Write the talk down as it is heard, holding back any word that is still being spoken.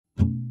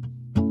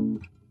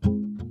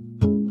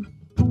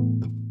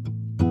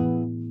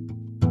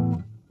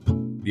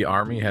The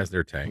Army has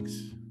their tanks.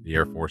 The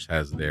Air Force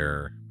has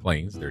their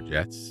planes, their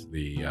jets.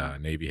 The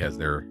Navy has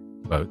their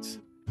boats.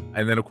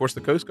 And then, of course,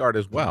 the Coast Guard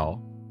as well.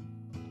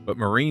 But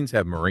Marines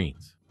have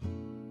Marines.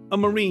 A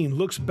Marine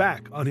looks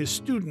back on his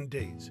student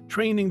days,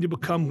 training to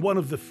become one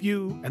of the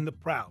few and the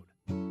proud,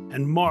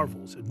 and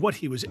marvels at what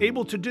he was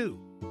able to do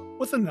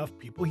with enough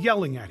people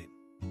yelling at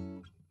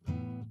him.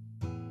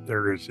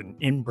 There is an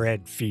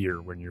inbred fear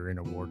when you're in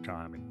a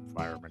wartime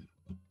environment.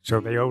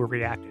 So they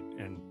overreacted,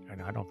 and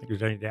I don't think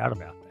there's any doubt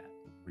about that.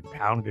 We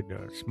pounded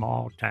a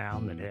small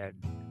town that had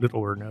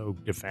little or no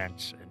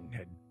defense and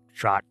had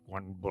shot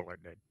one bullet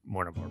at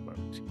one of our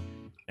boats.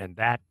 And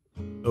that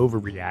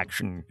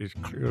overreaction is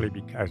clearly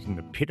because in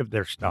the pit of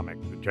their stomach,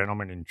 the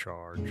gentlemen in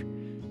charge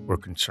were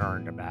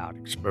concerned about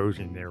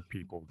exposing their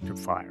people to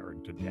fire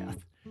and to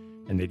death,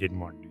 and they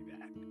didn't want to do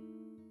that.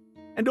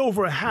 And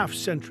over a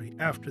half-century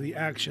after the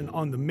action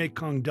on the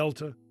Mekong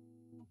Delta,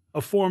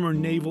 a former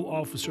naval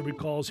officer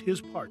recalls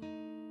his part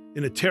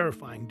in a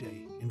terrifying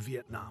day in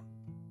Vietnam.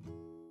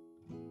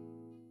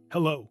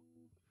 Hello,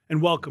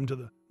 and welcome to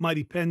the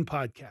Mighty Pen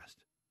Podcast.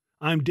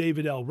 I'm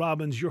David L.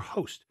 Robbins, your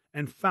host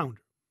and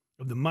founder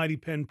of the Mighty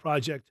Pen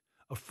Project,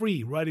 a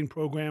free writing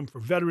program for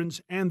veterans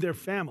and their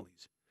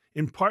families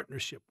in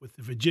partnership with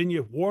the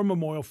Virginia War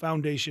Memorial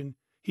Foundation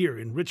here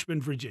in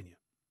Richmond, Virginia.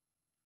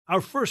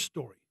 Our first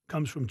story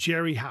comes from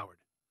Jerry Howard,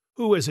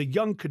 who, as a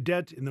young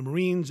cadet in the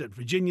Marines at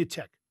Virginia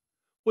Tech,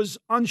 was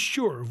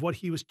unsure of what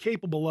he was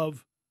capable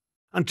of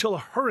until a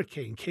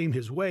hurricane came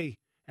his way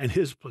and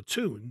his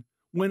platoon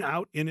went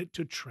out in it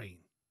to train.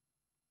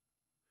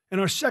 And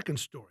our second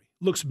story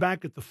looks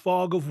back at the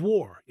fog of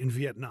war in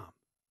Vietnam,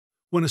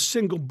 when a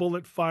single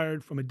bullet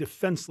fired from a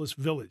defenseless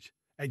village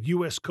at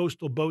U.S.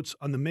 coastal boats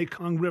on the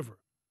Mekong River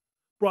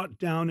brought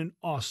down an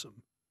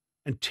awesome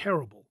and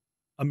terrible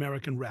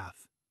American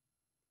wrath.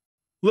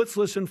 Let's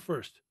listen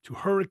first to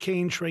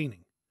Hurricane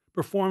Training,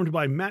 performed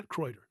by Matt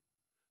Kreuter.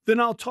 Then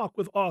I'll talk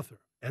with author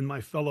and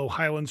my fellow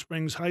Highland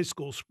Springs High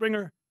School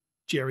Springer,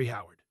 Jerry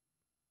Howard.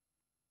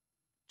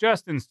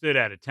 Justin stood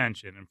at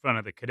attention in front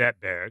of the cadet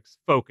barracks,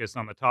 focused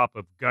on the top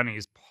of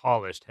Gunny's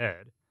polished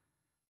head.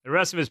 The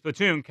rest of his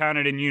platoon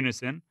counted in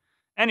unison.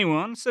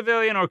 Anyone,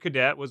 civilian or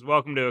cadet, was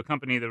welcome to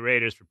accompany the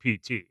Raiders for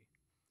PT.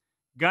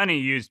 Gunny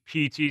used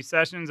PT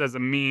sessions as a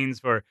means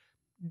for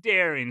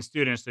daring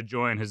students to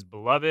join his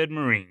beloved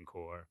Marine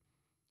Corps.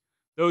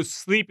 Those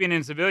sleeping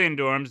in civilian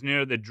dorms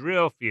near the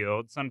drill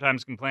field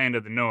sometimes complained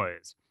of the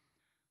noise.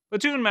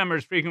 Platoon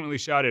members frequently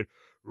shouted,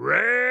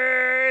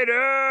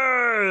 "Raiders!"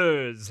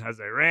 as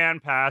they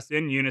ran past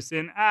in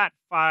unison at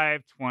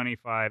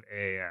 5:25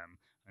 a.m.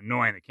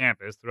 Annoying the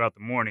campus throughout the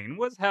morning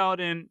was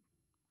held in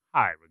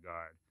high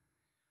regard.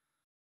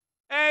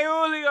 "Hey,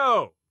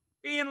 Julio!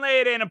 Being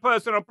late ain't a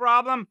personal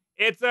problem.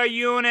 It's a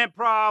unit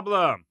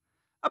problem.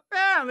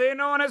 Apparently,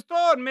 no one has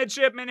told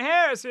Midshipman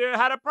Harris here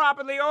how to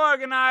properly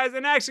organize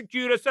and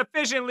execute a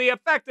sufficiently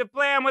effective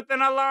plan with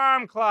an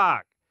alarm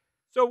clock.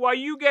 So while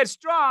you get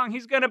strong,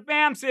 he's going to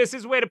bamsis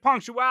his way to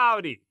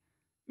punctuality.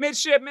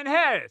 Midshipman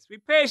Harris, we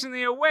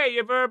patiently await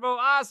your verbal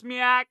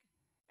osmiac.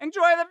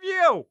 Enjoy the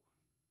view."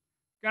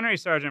 Gunnery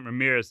Sergeant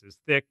Ramirez's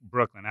thick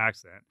Brooklyn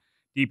accent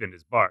deepened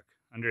his bark.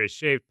 Under his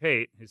shaved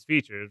pate, his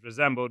features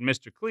resembled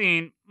Mr.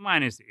 Clean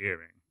minus the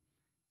earring.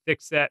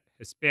 Thick-set,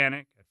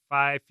 Hispanic, at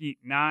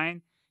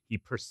 5'9", he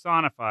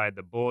personified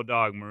the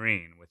Bulldog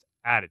Marine with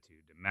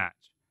attitude to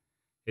match.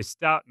 His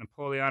stout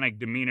Napoleonic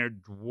demeanor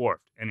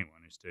dwarfed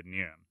anyone who stood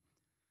near him.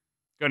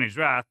 Gunny's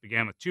wrath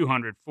began with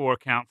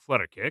 204-count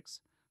flutter kicks,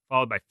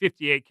 followed by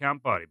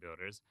 58-count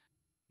bodybuilders.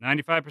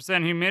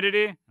 95%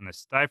 humidity and the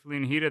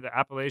stifling heat of the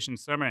Appalachian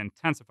summer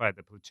intensified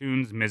the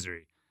platoon's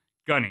misery.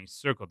 Gunny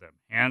circled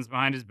them, hands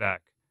behind his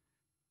back.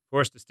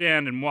 Forced to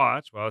stand and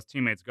watch while his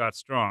teammates got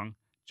strong,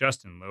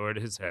 Justin lowered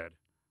his head.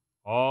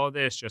 All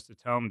this just to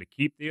tell him to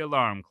keep the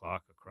alarm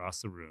clock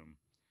across the room.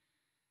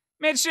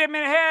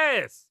 "Midshipman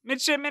Harris!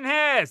 Midshipman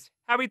Harris!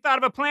 Have we thought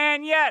of a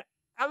plan yet?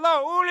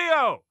 Hello,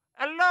 Julio!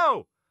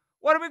 Hello!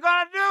 What are we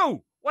gonna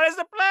do? What is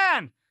the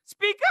plan?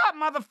 Speak up,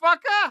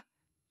 motherfucker!"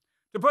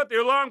 "To put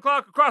the alarm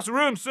clock across the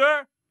room,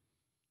 sir."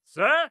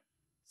 "Sir?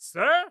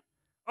 Sir?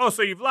 Oh,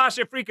 so you've lost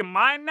your freaking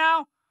mind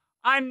now?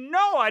 I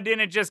know I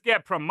didn't just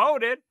get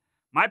promoted.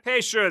 My pay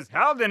sure as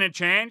hell didn't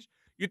change.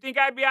 You think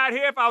I'd be out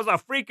here if I was a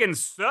freaking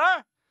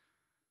sir?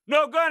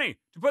 No, Gunny,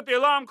 to put the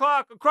alarm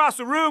clock across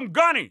the room,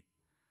 Gunny."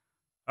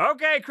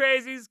 "Okay,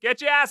 crazies, get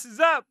your asses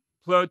up.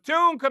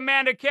 Platoon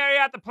commander, carry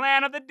out the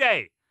plan of the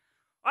day."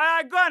 "Aye,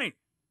 aye, Gunny."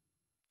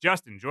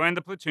 Justin joined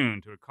the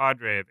platoon to a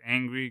cadre of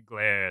angry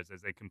glares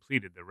as they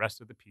completed the rest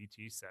of the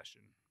PT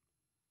session.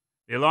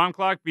 The alarm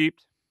clock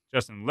beeped.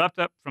 Justin leapt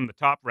up from the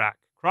top rack,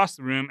 crossed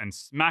the room, and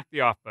smacked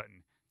the off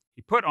button.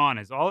 He put on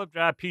his olive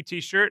drab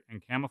PT shirt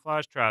and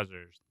camouflage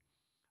trousers.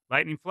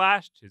 Lightning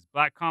flashed, his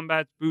black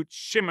combat boots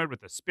shimmered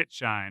with a spit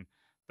shine.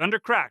 Thunder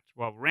cracked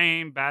while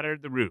rain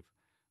battered the roof.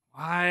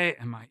 Why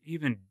am I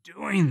even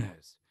doing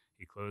this?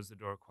 He closed the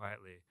door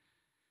quietly.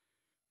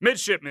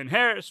 "Midshipman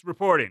Harris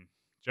reporting,"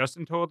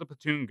 Justin told the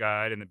platoon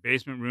guide in the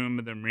basement room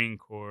of the Marine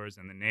Corps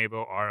and the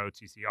Naval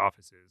ROTC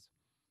offices.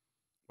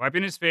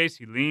 Wiping his face,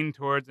 he leaned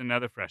towards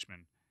another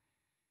freshman.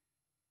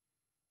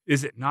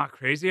 Is it not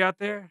crazy out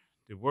there?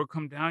 Did word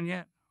come down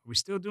yet? Are we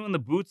still doing the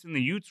boots and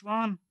the utes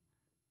run?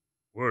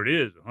 Word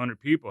is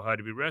 100 people had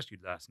to be rescued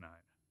last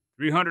night.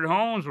 300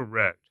 homes were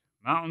wrecked.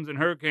 Mountains and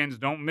hurricanes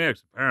don't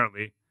mix,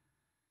 apparently.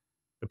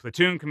 The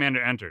platoon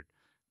commander entered.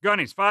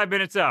 Gunnies, 5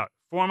 minutes out.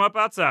 Form up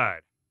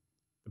outside.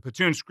 The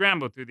platoon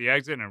scrambled through the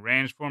exit in a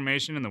ranged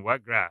formation in the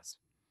wet grass.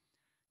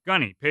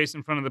 Gunny paced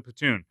in front of the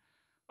platoon.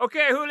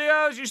 Okay,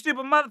 Julios, you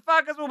stupid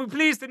motherfuckers will be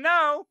pleased to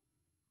know.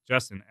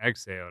 Justin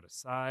exhaled a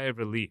sigh of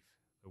relief.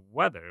 The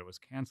weather was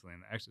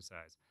canceling the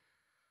exercise.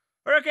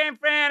 Hurricane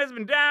Fran has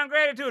been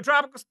downgraded to a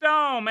tropical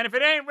storm, and if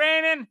it ain't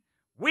raining,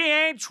 we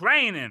ain't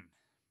training.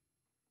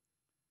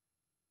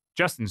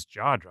 Justin's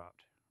jaw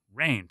dropped.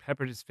 Rain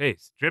peppered his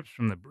face. Drips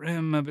from the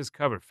brim of his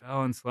cover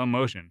fell in slow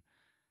motion.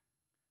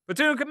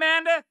 Platoon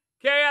commander,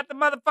 carry out the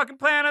motherfucking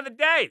plan of the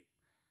day.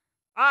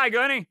 Aye,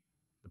 Gunny.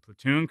 The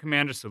platoon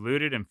commander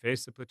saluted and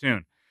faced the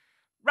platoon.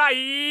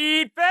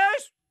 Right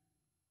first.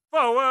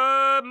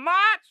 Forward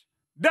march.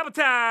 Double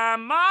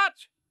time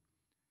march.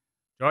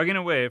 Jogging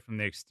away from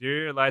the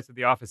exterior lights of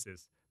the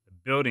offices, the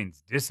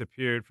buildings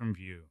disappeared from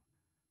view.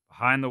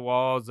 Behind the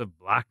walls of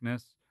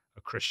blackness,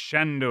 a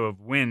crescendo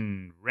of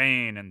wind,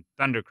 rain, and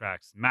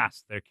thundercracks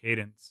masked their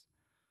cadence.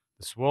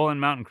 The swollen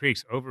mountain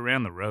creeks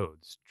overran the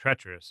roads,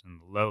 treacherous in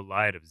the low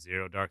light of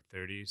 0 dark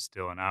 30,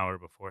 still an hour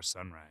before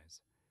sunrise.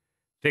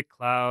 Thick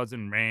clouds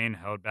and rain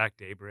held back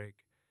daybreak.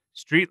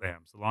 Street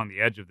lamps along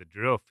the edge of the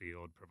drill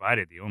field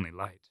provided the only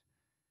light.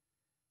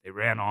 They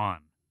ran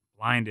on,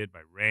 blinded by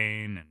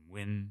rain and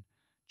wind.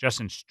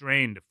 Justin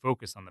strained to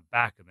focus on the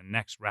back of the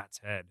next rat's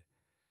head.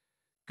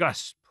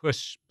 Gusts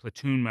pushed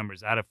platoon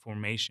members out of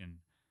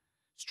formation.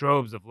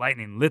 Strobes of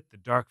lightning lit the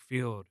dark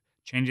field,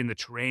 changing the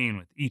terrain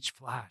with each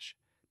flash.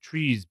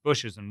 Trees,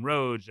 bushes, and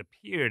roads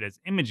appeared as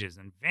images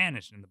and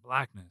vanished in the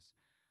blackness.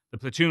 The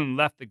platoon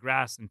left the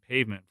grass and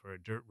pavement for a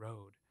dirt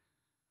road.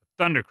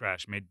 A thunder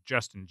crash made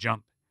Justin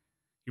jump.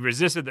 He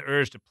resisted the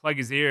urge to plug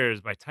his ears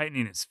by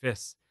tightening his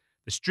fists.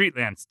 The street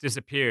lamps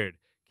disappeared.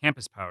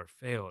 Campus power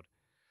failed.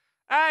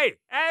 Hey,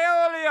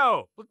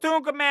 Olio,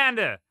 platoon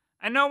commander.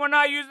 I know we're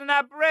not using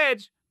that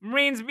bridge.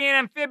 Marines being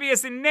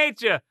amphibious in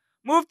nature.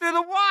 Move through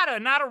the water,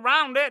 not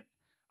around it.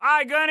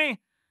 Aye, Gunny.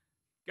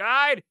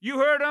 Guide, you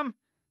heard him.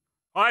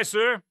 Aye,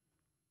 sir.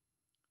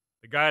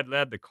 The guide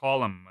led the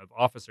column of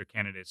officer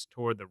candidates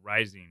toward the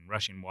rising,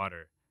 rushing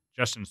water.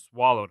 Justin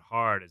swallowed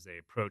hard as they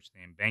approached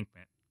the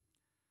embankment.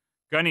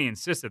 Gunny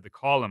insisted the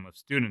column of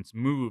students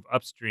move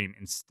upstream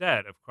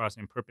instead of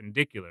crossing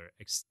perpendicular,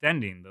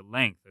 extending the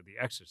length of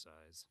the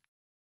exercise.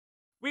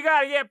 We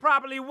gotta get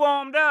properly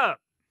warmed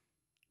up.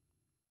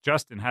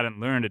 Justin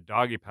hadn't learned a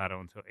doggy paddle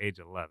until age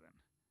 11.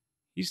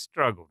 He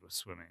struggled with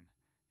swimming.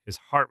 His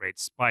heart rate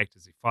spiked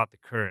as he fought the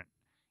current.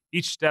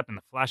 Each step in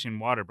the flashing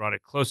water brought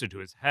it closer to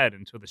his head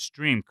until the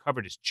stream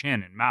covered his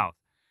chin and mouth.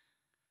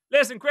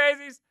 Listen,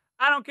 crazies,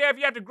 I don't care if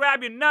you have to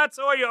grab your nuts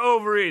or your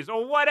ovaries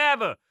or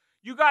whatever.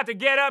 You got to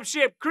get up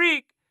Ship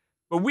Creek,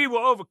 but we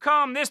will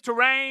overcome this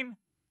terrain.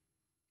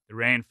 The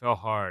rain fell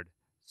hard,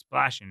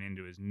 splashing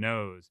into his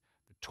nose.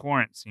 The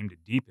torrent seemed to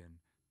deepen.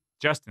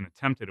 Justin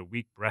attempted a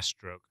weak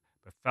breaststroke,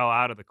 but fell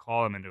out of the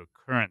column into a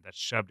current that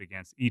shoved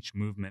against each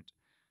movement.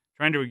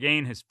 Trying to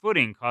regain his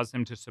footing caused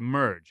him to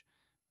submerge.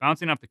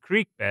 Bouncing off the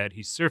creek bed,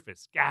 he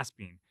surfaced,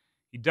 gasping.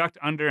 He ducked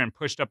under and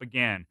pushed up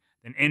again,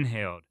 then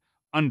inhaled.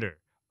 Under,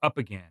 up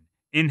again,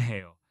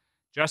 inhale.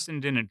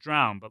 Justin didn't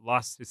drown, but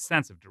lost his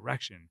sense of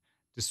direction.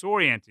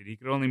 Disoriented, he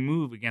could only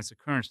move against the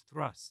current's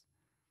thrust.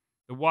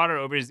 The water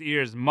over his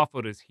ears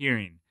muffled his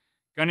hearing.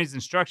 Gunny's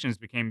instructions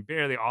became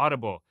barely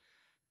audible.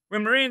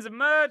 When Marines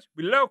emerge,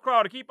 we low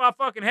crawl to keep our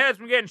fucking heads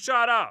from getting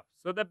shot off,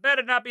 so there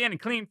better not be any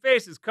clean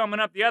faces coming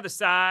up the other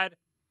side.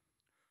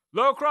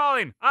 Low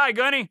crawling, aye,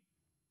 Gunny.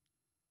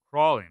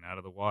 Crawling out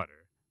of the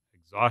water,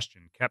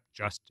 exhaustion kept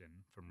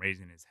Justin from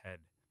raising his head.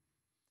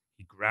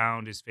 He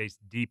ground his face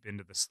deep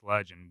into the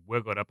sludge and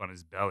wiggled up on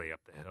his belly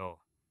up the hill.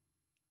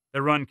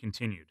 The run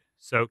continued.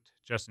 Soaked,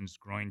 Justin's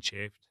groin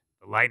chafed.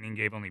 The lightning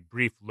gave only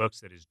brief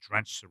looks at his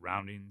drenched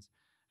surroundings.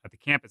 At the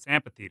campus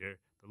amphitheater,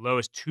 the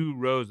lowest 2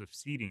 rows of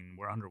seating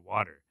were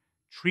underwater.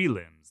 Tree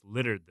limbs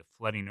littered the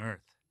flooding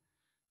earth.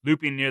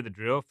 Looping near the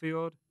drill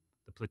field,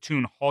 the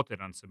platoon halted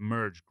on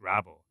submerged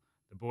gravel.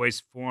 The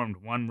boys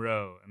formed 1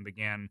 row and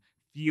began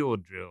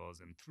field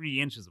drills in 3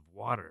 inches of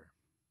water.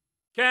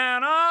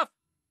 Count off!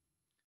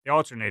 They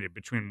alternated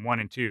between 1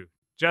 and 2.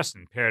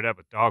 Justin paired up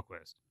with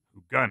Dogquist,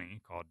 who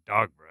Gunny called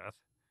Dog Breath.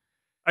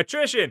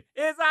 Attrition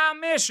is our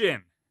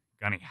mission,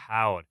 Gunny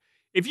howled.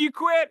 If you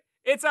quit,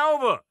 it's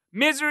over,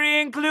 misery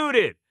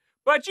included.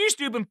 But you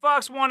stupid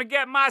fucks want to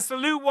get my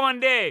salute one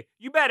day.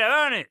 You better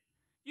earn it.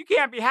 You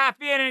can't be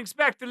half-in and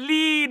expect to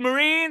lead,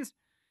 Marines.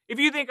 If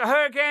you think a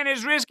hurricane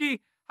is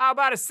risky, how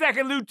about a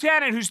second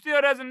lieutenant who still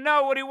doesn't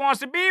know what he wants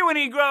to be when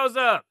he grows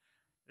up?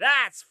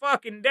 That's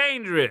fucking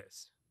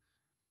dangerous.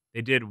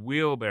 They did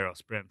wheelbarrow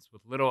sprints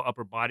with little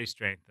upper body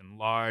strength and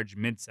large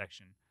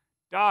midsection.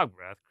 Dog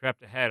Breath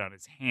crept ahead on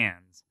his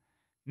hands.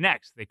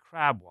 Next, they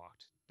crab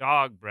walked.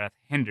 Dog Breath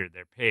hindered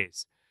their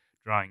pace.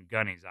 drawing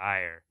Gunny's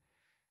ire.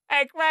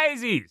 Hey,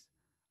 crazies!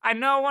 I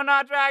know we're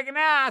not dragging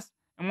ass,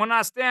 and we're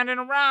not standing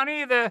around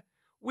either.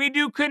 We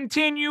do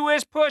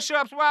continuous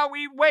push-ups while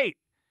we wait.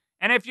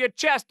 And if your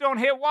chest don't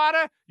hit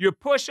water, your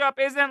push-up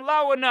isn't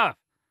low enough.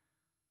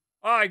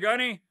 Aye,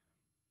 Gunny.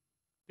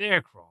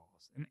 Bear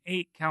crawls and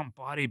 8-count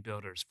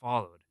bodybuilders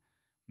followed.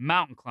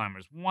 Mountain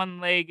climbers,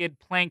 one-legged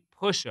plank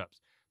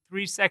push-ups,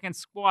 3-second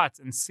squats,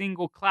 and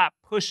single-clap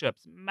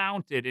push-ups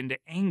mounted into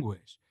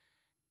anguish.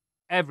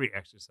 Every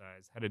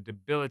exercise had a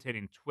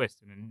debilitating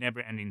twist in a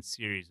never-ending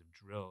series of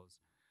drills.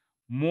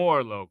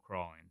 More low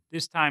crawling,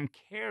 this time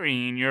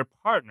carrying your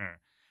partner.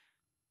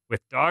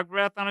 With dog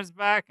breath on his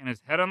back and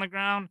his head on the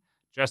ground,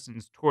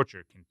 Justin's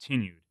torture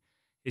continued.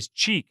 His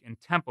cheek and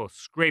temple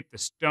scraped the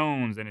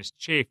stones, and his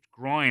chafed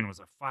groin was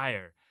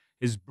afire.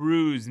 His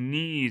bruised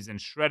knees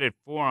and shredded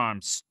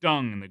forearms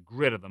stung in the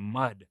grit of the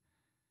mud.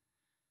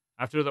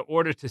 After the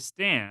order to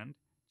stand,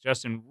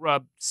 Justin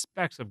rubbed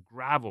specks of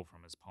gravel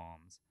from his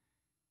palms.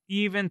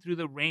 Even through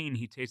the rain,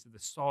 he tasted the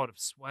salt of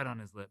sweat on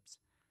his lips.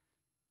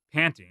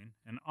 Panting,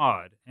 an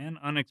odd and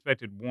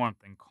unexpected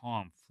warmth and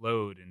calm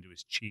flowed into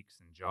his cheeks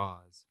and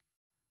jaws.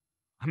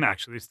 I'm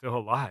actually still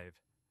alive.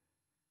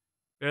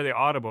 Barely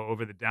audible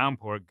over the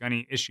downpour,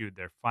 Gunny issued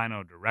their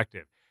final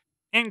directive.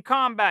 In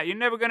combat, you're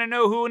never going to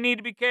know who will need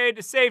to be carried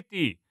to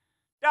safety.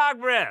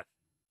 Dog breath,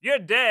 you're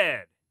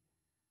dead.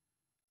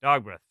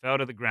 Dog breath fell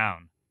to the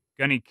ground.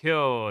 Gunny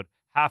killed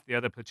half the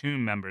other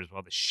platoon members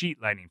while the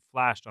sheet lightning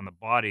flashed on the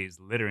bodies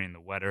littering the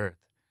wet earth.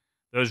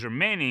 Those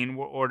remaining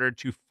were ordered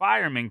to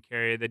firemen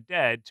carry the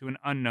dead to an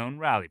unknown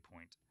rally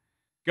point.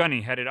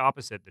 Gunny headed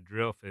opposite the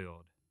drill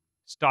field.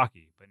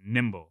 Stocky but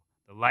nimble,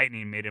 the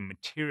lightning made him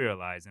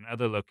materialize in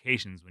other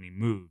locations when he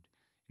moved.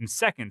 In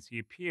seconds, he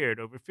appeared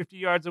over 50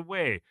 yards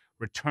away,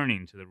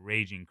 returning to the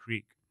raging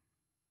creek.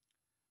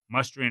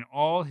 Mustering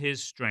all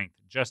his strength,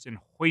 Justin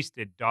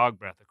hoisted Dog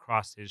Breath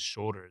across his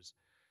shoulders.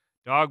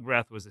 Dog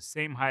Breath was the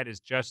same height as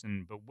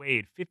Justin, but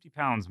weighed 50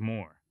 pounds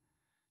more.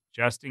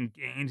 Justin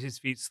gained his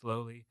feet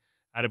slowly.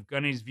 Out of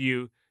Gunny's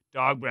view,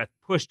 Dog Breath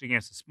pushed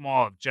against the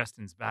small of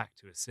Justin's back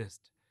to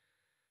assist.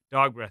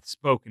 Dog Breath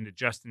spoke into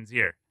Justin's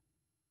ear.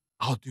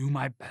 I'll do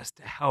my best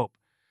to help,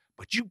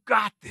 but you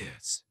got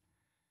this.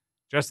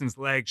 Justin's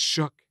legs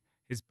shook.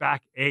 His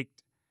back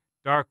ached.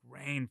 Dark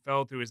rain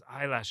fell through his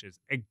eyelashes.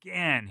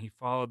 Again, he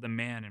followed the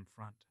man in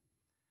front.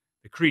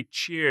 The creek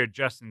cheered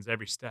Justin's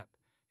every step.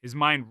 His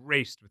mind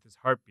raced with his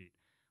heartbeat.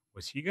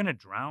 Was he going to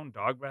drown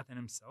Dog Breath and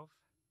himself?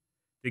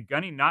 Did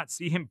Gunny not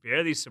see him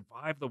barely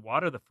survive the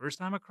water the first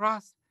time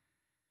across?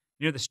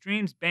 Near the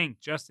stream's bank,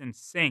 Justin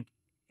sank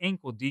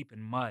ankle deep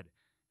in mud.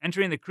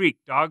 Entering the creek,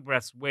 Dog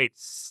Breath's weight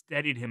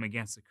steadied him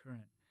against the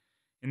current.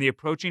 In the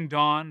approaching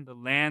dawn, the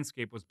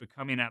landscape was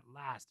becoming at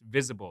last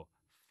visible,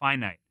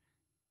 finite,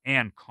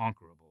 and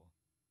conquerable.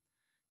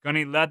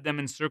 Gunny led them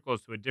in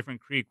circles to a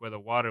different creek where the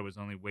water was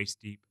only waist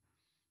deep.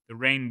 The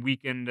rain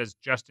weakened as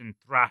Justin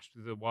thrashed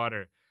through the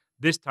water.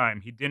 This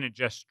time, he didn't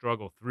just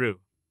struggle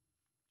through.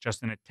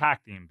 Justin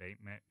attacked the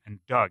embankment and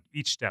dug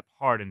each step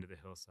hard into the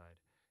hillside.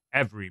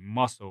 Every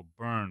muscle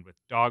burned with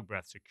Dog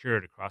Breath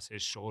secured across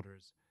his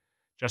shoulders.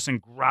 Justin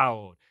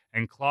growled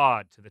and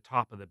clawed to the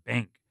top of the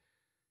bank.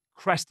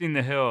 Cresting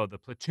the hill, the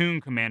platoon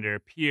commander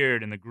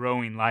appeared in the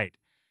growing light.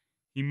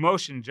 He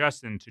motioned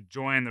Justin to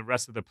join the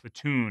rest of the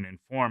platoon and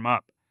form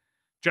up.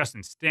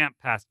 Justin stamped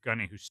past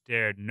Gunny, who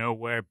stared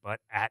nowhere but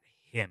at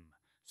him,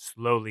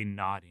 slowly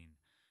nodding.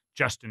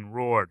 Justin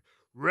roared,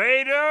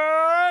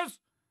 Raiders!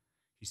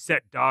 He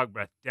set Dog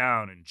Breath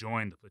down and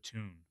joined the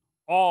platoon.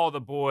 All the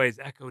boys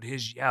echoed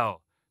his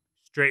yell.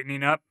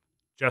 Straightening up,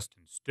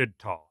 Justin stood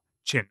tall,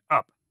 chin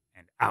up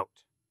and out.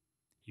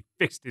 He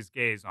fixed his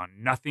gaze on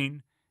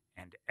nothing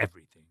and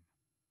everything.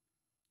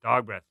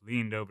 Dog Breath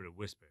leaned over to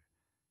whisper,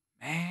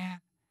 Man,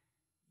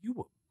 you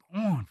were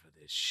born for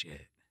this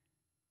shit.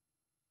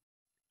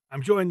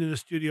 I'm joined in the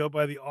studio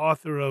by the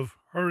author of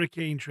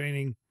Hurricane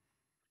Training,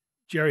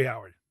 Jerry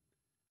Howard.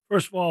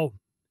 First of all,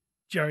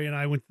 Jerry and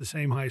I went to the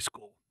same high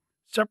school.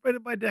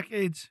 Separated by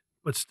decades,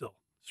 but still.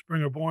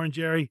 Springer born,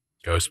 Jerry.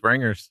 Go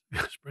Springers.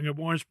 Springer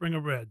born, Springer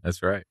bred.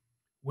 That's right.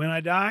 When I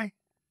die,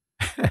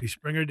 be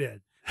Springer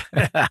dead.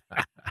 All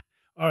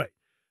right.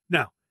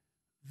 Now,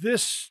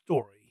 this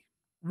story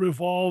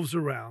revolves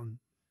around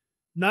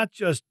not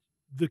just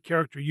the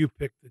character you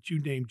picked that you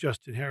named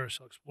Justin Harris.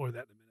 I'll explore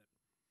that in a minute.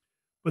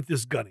 But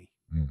this Gunny,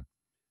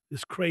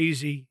 this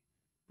crazy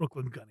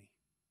Brooklyn Gunny.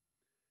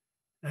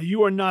 Now,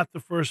 you are not the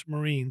first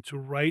Marine to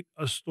write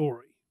a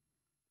story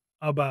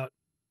about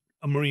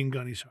a Marine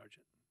gunny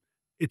sergeant.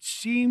 It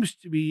seems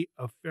to be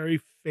a very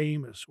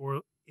famous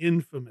or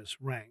infamous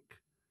rank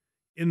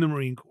in the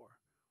Marine Corps.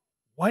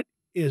 What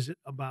is it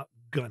about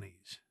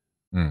gunnies?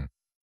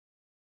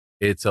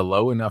 It's a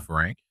low enough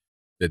rank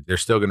that they're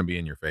still going to be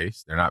in your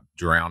face. They're not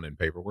drowned in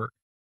paperwork,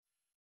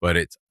 but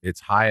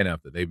it's high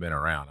enough that they've been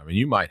around. I mean,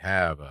 you might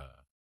have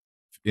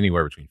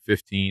anywhere between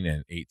 15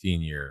 and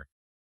 18-year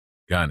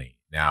gunny.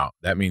 Now,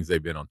 that means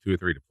they've been on 2 or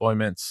 3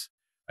 deployments.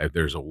 If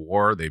there's a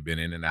war, they've been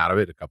in and out of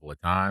it a couple of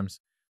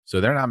times.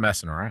 So they're not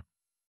messing around.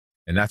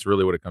 And that's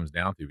really what it comes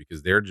down to,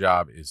 because their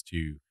job is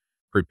to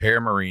prepare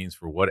Marines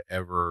for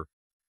whatever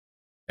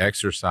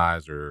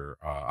exercise or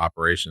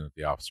operation that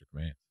the officer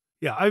commands.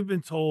 Yeah, I've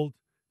been told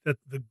that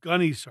the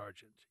gunny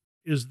sergeant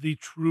is the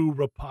true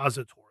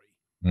repository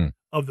Mm.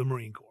 of the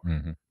Marine Corps.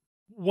 Mm-hmm.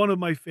 One of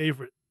my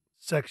favorite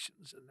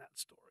sections in that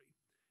story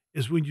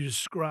is when you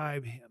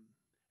describe him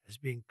as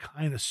being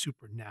kind of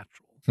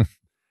supernatural.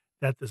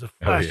 That there's a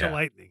flash of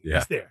lightning. Yeah.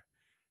 He's there.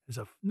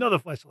 There's another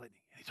flash of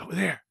lightning. And he's over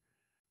there.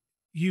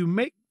 You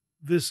make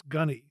this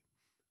gunny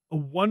a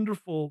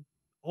wonderful,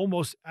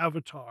 almost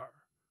avatar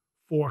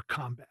for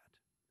combat,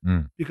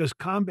 because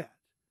combat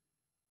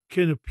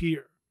can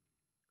appear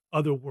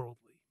otherworldly.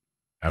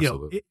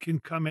 Absolutely. It can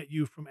come at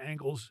you from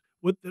angles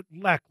that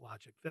lack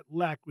logic, that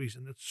lack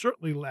reason, that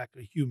certainly lack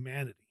a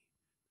humanity.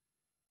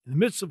 In the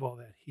midst of all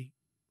that, he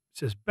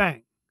says,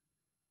 bang,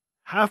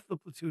 half the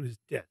platoon is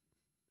dead,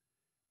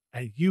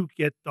 and you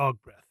get dog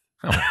breath.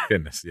 Oh, my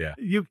goodness, yeah.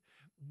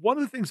 One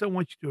of the things I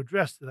want you to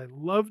address that I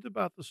loved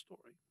about the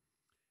story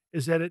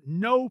is that at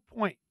no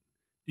point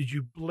did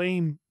you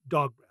blame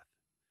dog breath,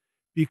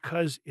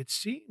 because it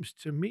seems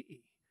to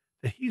me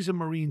that he's a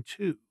Marine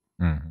too.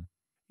 Mm-hmm.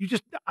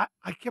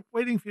 I kept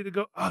waiting for you to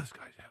go, oh, this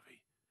guy's heavy.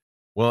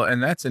 Well,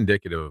 and that's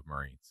indicative of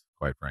Marines,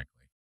 quite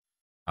frankly.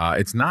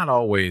 It's not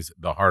always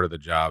the harder the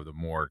job, the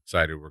more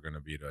excited we're going to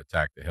be to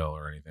attack the hill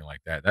or anything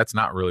like that. That's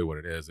not really what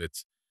it is.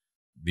 It's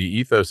the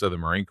ethos of the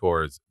Marine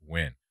Corps is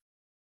win,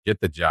 get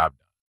the job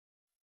done.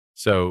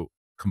 So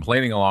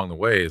complaining along the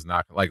way is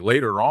not, like,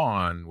 later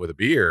on with a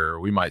beer,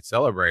 we might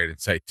celebrate and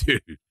say,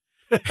 dude,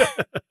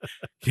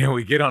 can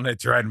we get on a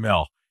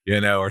treadmill,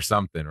 or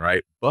something,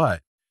 right?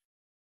 But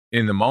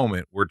in the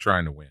moment, we're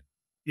trying to win.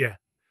 Yeah.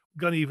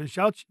 Gunny even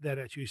shouts that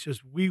at you. He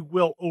says, we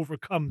will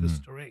overcome this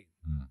terrain.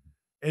 Mm-hmm.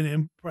 And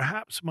then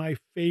perhaps my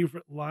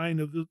favorite line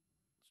of the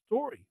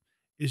story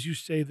is you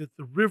say that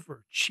the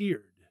river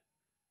cheered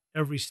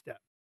every step.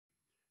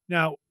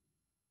 Now,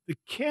 the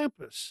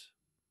campus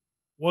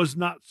was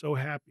not so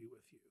happy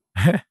with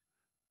you,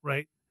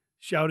 right?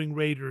 Shouting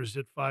Raiders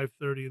at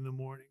 5:30 in the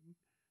morning.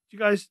 You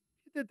guys,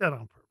 you did that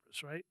on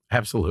purpose, right?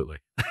 Absolutely.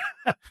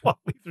 Walk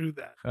me through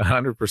that.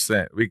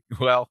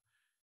 100%.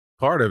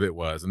 Part of it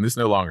was, and this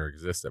no longer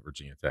exists at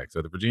Virginia Tech.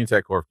 So the Virginia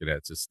Tech Corps of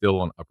Cadets is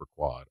still on Upper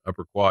Quad.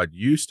 Upper Quad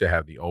used to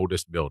have the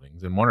oldest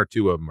buildings, and one or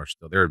two of them are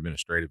still their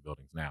administrative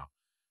buildings now.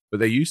 But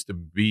they used to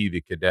be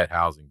the cadet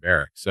housing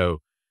barracks. So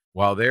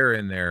while they're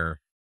in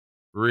their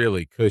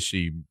really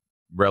cushy,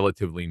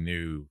 relatively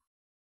new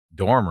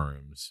dorm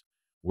rooms,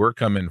 we're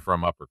coming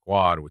from Upper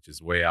Quad, which is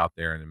way out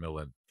there in the middle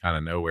of kind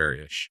of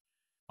nowhere-ish,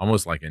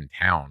 almost like in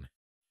town.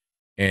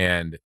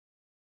 And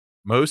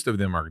most of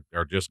them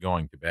are just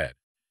going to bed.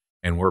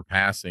 And we're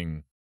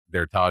passing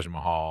their Taj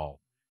Mahal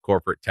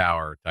corporate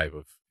tower type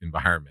of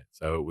environment.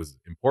 So it was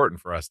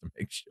important for us to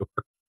make sure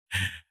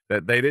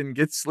that they didn't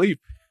get sleep.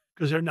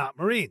 Because they're not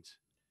Marines.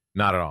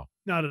 Not at all.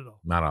 Not at all.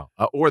 Not at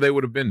all. Or they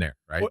would have been there,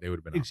 right? They would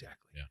have been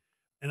exactly. Yeah.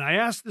 And I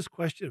ask this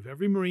question of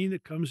every Marine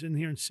that comes in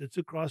here and sits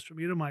across from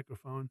me at a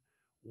microphone: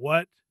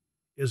 what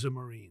is a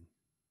Marine?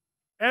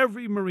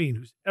 Every Marine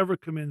who's ever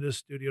come in this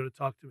studio to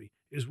talk to me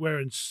is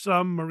wearing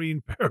some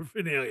Marine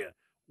paraphernalia.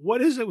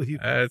 What is it with you?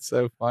 That's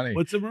so funny.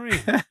 What's a Marine?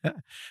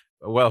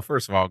 Well,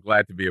 first of all,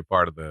 glad to be a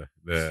part of the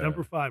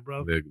Semper Fi,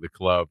 bro. the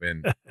club.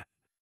 And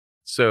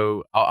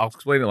so I'll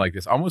explain it like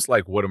this, almost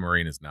like what a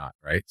Marine is not,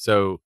 right?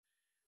 So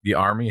the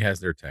Army has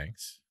their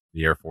tanks.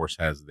 The Air Force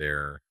has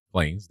their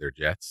planes, their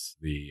jets.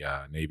 The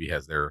Navy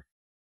has their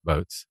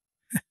boats,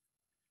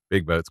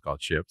 big boats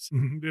called ships.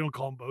 They don't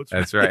call them boats.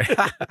 That's right.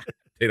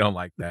 They don't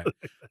like that.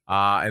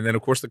 And then,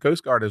 of course, the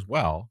Coast Guard as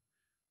well.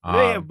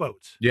 They have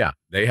boats. Yeah,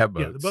 they have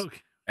boats. Yeah, the boat.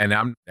 And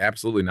I'm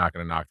absolutely not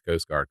going to knock the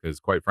Coast Guard, because,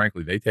 quite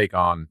frankly, they take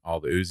on all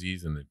the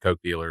Uzis and the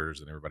Coke dealers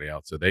and everybody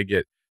else. So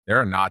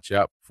they're a notch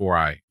up before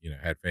I,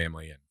 had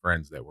family and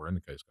friends that were in the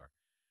Coast Guard.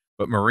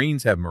 But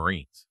Marines have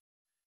Marines.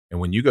 And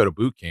when you go to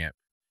boot camp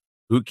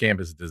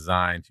is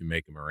designed to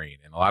make a Marine.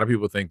 And a lot of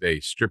people think they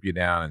strip you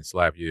down and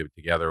slap you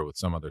together with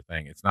some other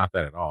thing. It's not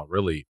that at all.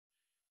 Really,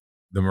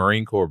 the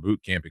Marine Corps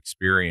boot camp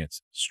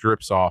experience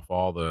strips off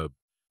all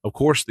of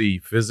course, the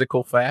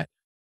physical fat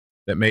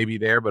that may be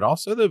there, but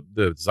also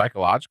the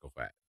psychological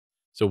fat.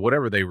 So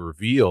whatever they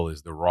reveal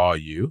is the raw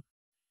you,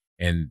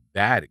 and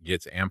that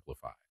gets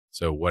amplified.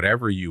 So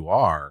whatever you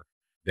are,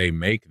 they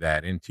make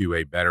that into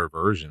a better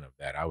version of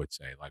that, I would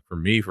say. Like for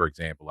me, for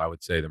example, I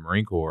would say the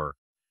Marine Corps,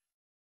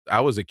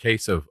 I was a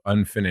case of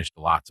unfinished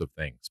lots of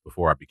things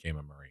before I became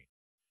a Marine.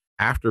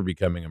 After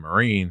becoming a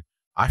Marine,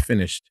 I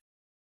finished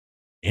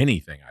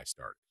anything I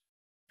started.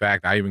 In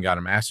fact, I even got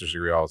a master's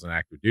degree while I was in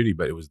active duty,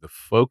 but it was the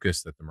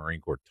focus that the Marine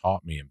Corps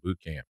taught me in boot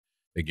camp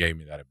that gave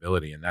me that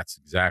ability. And that's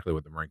exactly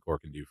what the Marine Corps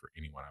can do for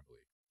anyone, I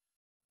believe.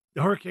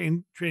 The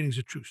hurricane training is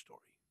a true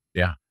story.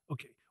 Yeah.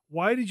 Okay.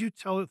 Why did you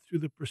tell it through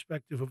the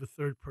perspective of a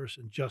third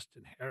person,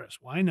 Justin Harris?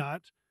 Why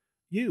not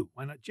you?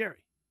 Why not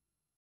Jerry?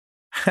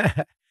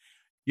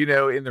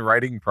 In the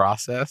writing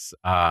process,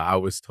 I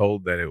was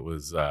told that it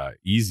was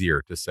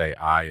easier to say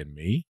I and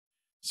me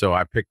So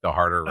I picked the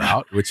harder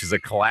route, which is a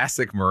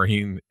classic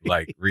Marine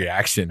like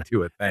reaction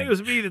to a thing. It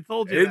was me that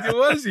told you It that.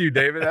 was you,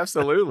 David.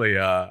 Absolutely.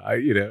 I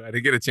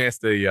didn't get a chance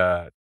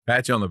to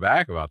pat you on the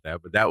back about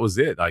that, but that was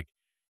it. Like,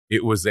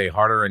 it was a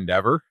harder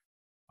endeavor.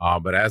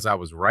 But as I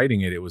was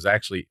writing it, it was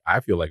actually,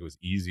 I feel like it was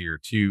easier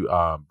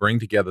to bring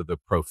together the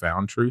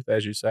profound truth,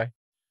 as you say,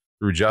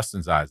 through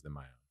Justin's eyes than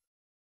my own.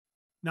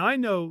 Now, I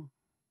know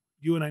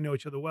you and I know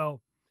each other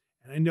well,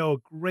 and I know a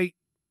great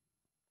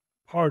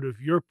part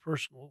of your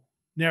personal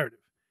narrative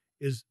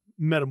is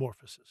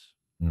metamorphosis.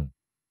 Mm.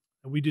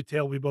 And we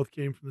detail we both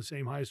came from the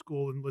same high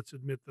school, and let's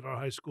admit that our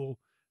high school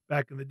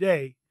back in the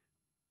day,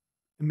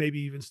 and maybe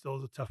even still,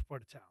 is a tough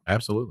part of town.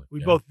 Absolutely. We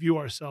Yeah. both view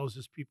ourselves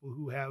as people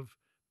who have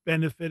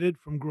benefited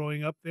from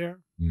growing up there.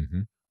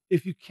 Mm-hmm.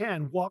 If you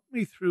can, walk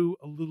me through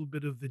a little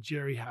bit of the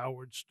Jerry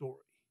Howard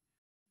story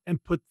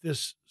and put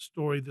this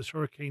story, this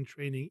hurricane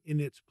training, in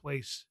its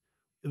place,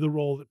 the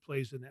role it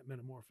plays in that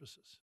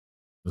metamorphosis.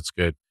 That's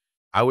good.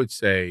 I would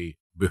say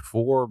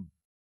before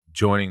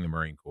joining the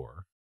Marine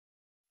Corps,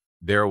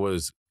 there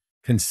was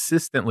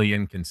consistently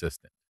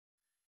inconsistent.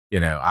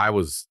 I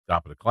was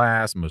top of the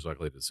class, most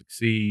likely to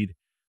succeed,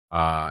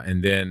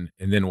 and then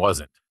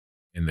wasn't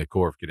in the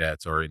Corps of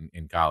Cadets or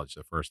in college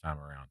the first time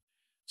around.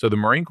 So the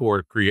Marine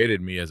Corps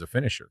created me as a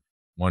finisher,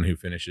 one who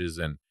finishes.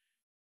 And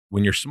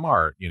when you're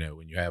smart,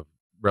 when you have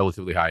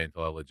relatively high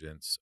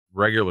intelligence,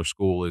 regular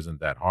school isn't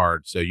that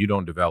hard. So you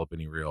don't develop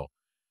any real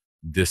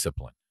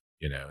discipline,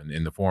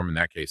 in the form, in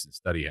that case, in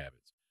study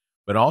habits.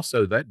 But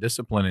also that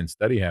discipline and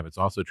study habits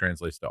also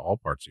translates to all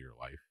parts of your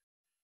life.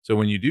 So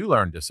when you do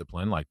learn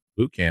discipline, like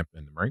boot camp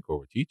and the Marine Corps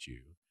would teach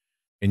you,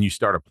 and you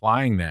start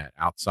applying that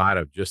outside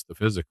of just the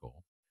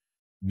physical,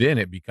 then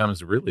it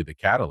becomes really the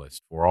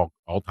catalyst for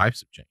all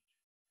types of change.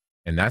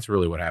 And that's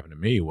really what happened to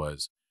me.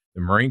 Was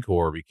the Marine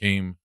Corps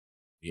became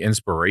the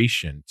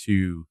inspiration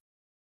to,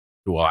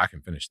 well, I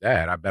can finish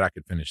that. I bet I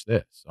could finish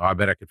this. Oh, I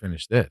bet I could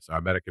finish this. I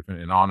bet I could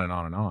finish, and on and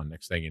on and on.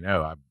 Next thing you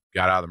know, I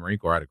got out of the Marine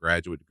Corps, I had a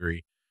graduate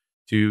degree,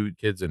 2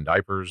 kids in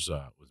diapers,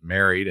 was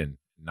married and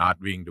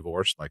not being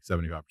divorced like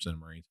 75% of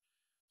Marines.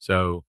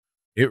 So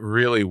it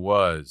really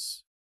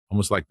was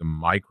almost like the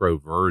micro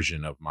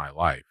version of my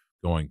life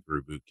going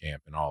through boot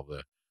camp and all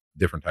the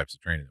different types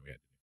of training that we had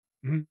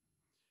to do. Mhm.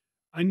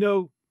 I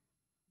know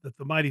that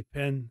the Mighty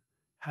Pen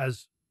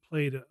has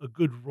played a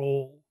good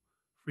role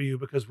for you,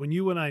 because when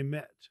you and I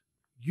met,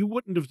 you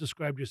wouldn't have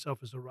described yourself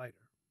as a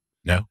writer,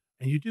 No?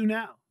 and you do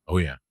now. Oh,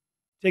 yeah.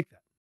 Take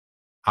that.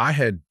 I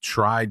had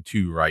tried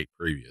to write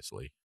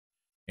previously.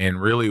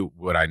 And really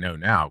what I know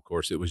now, of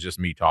course, it was just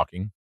me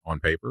talking on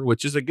paper,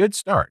 which is a good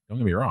start. Don't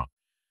get me wrong.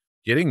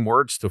 Getting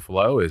words to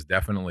flow is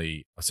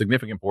definitely a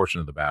significant portion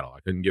of the battle.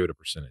 I couldn't give it a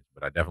percentage,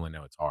 but I definitely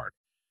know it's hard.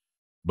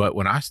 But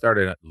when I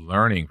started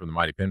learning from the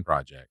Mighty Pen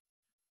Project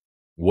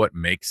what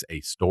makes a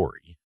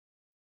story,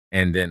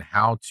 and then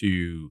how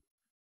to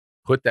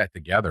put that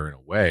together in a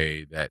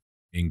way that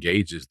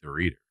engages the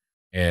reader.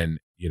 And,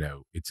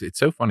 it's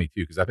so funny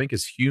too, because I think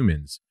as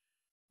humans,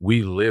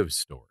 we live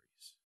stories.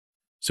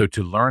 So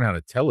to learn how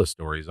to tell a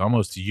story is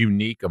almost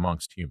unique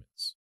amongst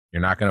humans.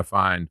 You're not going to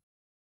find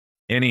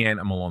any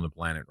animal on the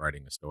planet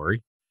writing a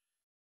story.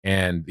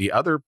 And the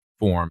other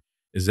form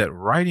is that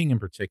writing in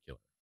particular,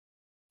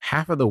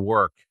 half of the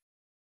work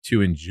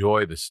to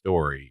enjoy the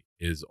story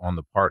is on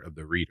the part of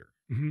the reader,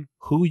 Mhm.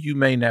 who you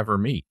may never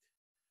meet.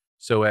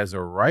 So as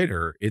a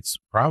writer, it's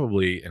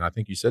probably, and I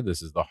think you said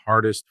this, is the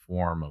hardest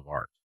form of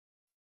art,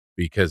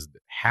 because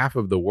half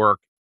of the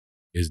work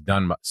is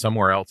done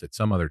somewhere else at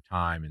some other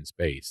time and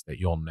space that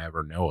you'll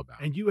never know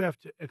about. And you have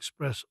to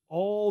express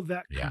all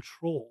that Yeah.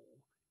 control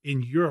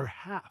in your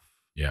half.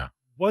 Yeah.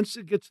 Once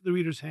it gets to the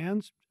reader's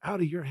hands, out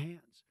of your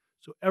hands.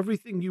 So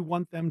everything you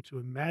want them to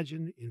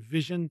imagine,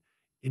 envision,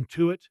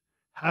 intuit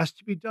has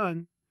to be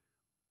done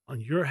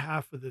on your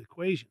half of the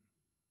equation.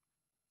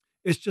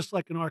 It's just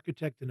like an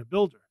architect and a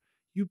builder.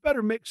 You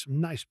better make some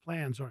nice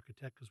plans,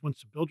 architect, because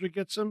once the builder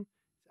gets them,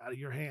 it's out of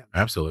your hands.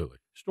 Absolutely.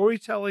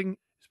 Storytelling,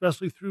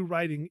 especially through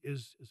writing,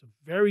 is a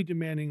very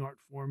demanding art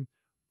form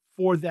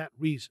for that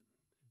reason,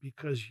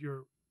 because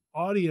your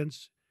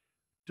audience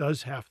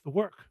does half the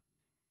work.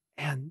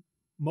 And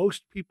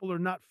most people are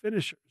not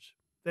finishers.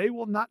 They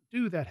will not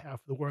do that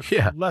half the work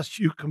Yeah. unless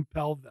you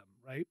compel them,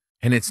 right?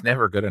 And it's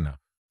never good enough.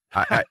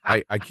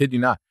 I kid you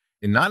not.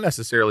 And not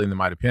necessarily in the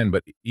Mighty Pen,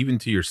 but even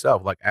to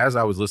yourself. Like, as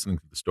I was listening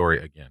to the story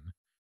again,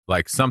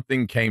 like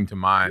something came to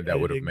mind that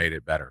would have Editing. made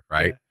it better,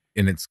 right? Yeah.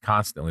 And it's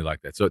constantly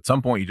like that. So at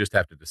some point, you just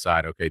have to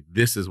decide, okay,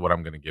 this is what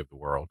I'm going to give the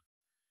world.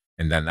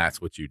 And then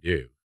that's what you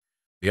do.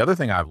 The other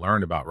thing I've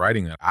learned about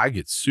writing that I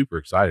get super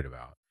excited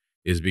about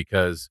is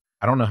because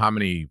I don't know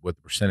what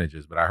the percentage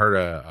is, but I heard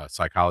a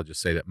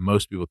psychologist say that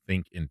most people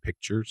think in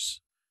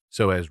pictures.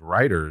 So as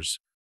writers,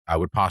 I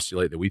would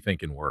postulate that we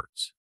think in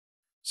words.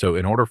 So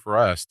in order for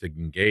us to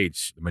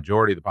engage the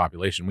majority of the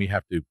population, we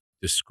have to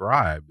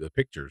describe the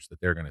pictures that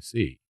they're going to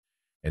see.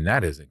 And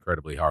that is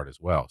incredibly hard as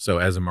well. So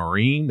as a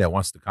Marine that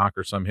wants to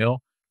conquer some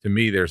hill, to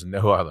me, there's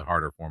no other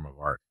harder form of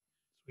art.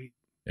 Sweet.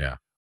 Yeah.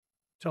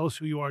 Tell us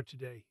who you are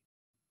today.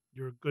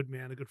 You're a good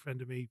man, a good friend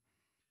to me.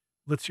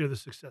 Let's hear the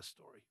success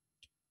story.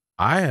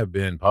 I have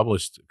been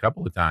published a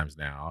couple of times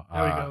now,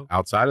 There we go.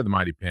 outside of the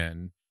Mighty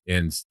Pen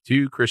in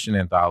 2 Christian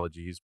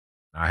anthologies.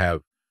 I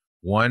have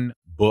one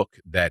book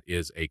that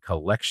is a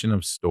collection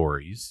of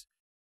stories.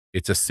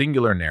 It's a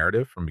singular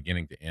narrative from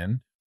beginning to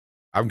end.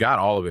 I've got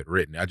all of it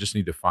written. I just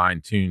need to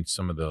fine tune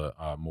some of the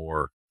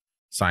more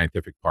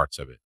scientific parts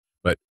of it.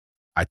 But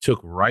I took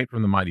right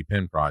from the Mighty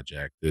Pen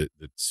Project the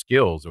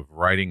skills of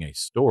writing a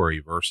story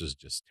versus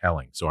just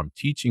telling. So I'm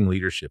teaching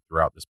leadership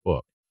throughout this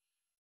book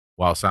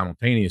while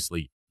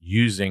simultaneously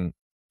using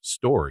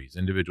stories,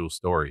 individual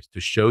stories,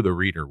 to show the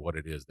reader what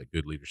it is that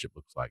good leadership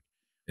looks like.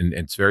 And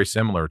it's very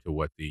similar to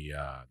what the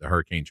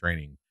hurricane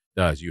training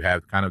does. You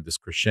have kind of this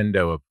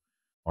crescendo of,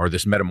 or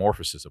this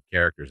metamorphosis of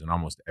characters in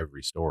almost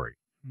every story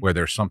where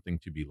there's something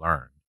to be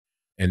learned.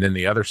 And then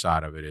the other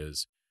side of it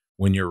is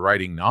when you're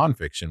writing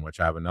nonfiction, which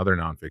I have another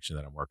nonfiction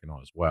that I'm working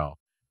on as well,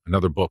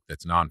 another book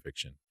that's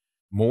nonfiction,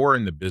 more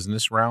in the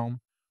business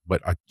realm.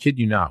 But I kid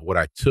you not, what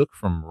I took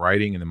from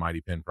writing in the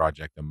Mighty Pen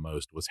Project the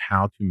most was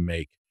how to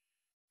make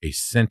a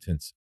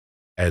sentence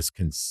as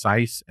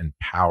concise and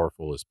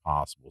powerful as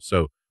possible.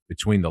 So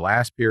between the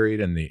last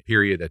period and the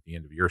period at the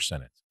end of your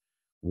sentence,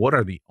 what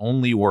are the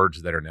only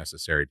words that are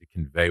necessary to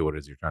convey what it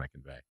is you're trying to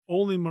convey?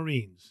 Only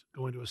Marines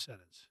go into a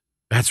sentence.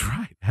 That's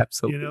right.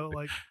 Absolutely. You know,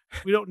 like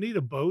we don't need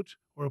a boat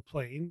or a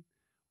plane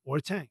or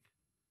a tank.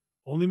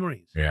 Only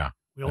Marines. Yeah.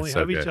 We only That's so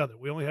have each good. other.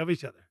 We only have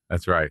each other.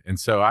 That's right. And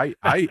so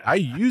I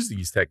use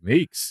these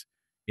techniques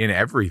in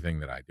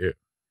everything that I do.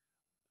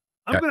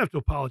 I'm going to have to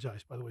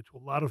apologize, by the way, to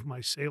a lot of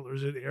my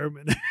sailors and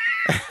airmen.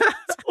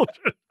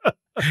 Soldiers.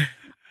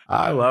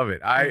 I love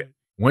it. Right.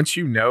 Once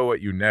you know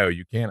what you know,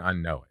 you can't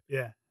unknow it.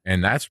 Yeah.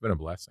 And that's been a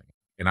blessing.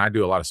 And I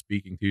do a lot of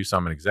speaking too. So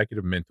I'm an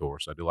executive mentor.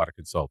 So I do a lot of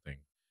consulting,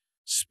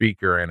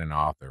 speaker and an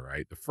author,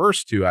 right? The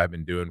first two I've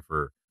been doing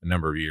for a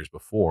number of years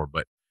before,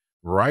 but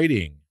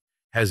writing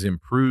has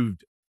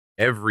improved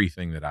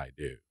everything that I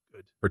do,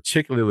 Good.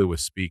 particularly with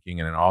speaking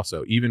and then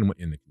also even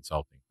in the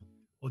consulting.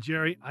 Well,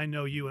 Jerry, I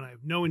know you, and I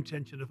have no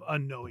intention of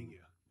unknowing you.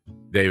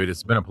 David,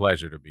 it's been a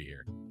pleasure to be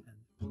here. And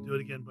we'll do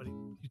it again, buddy.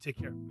 You take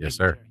care. Yes,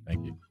 Thank you, sir. Jerry.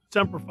 Thank you.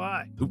 Semper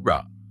Fi.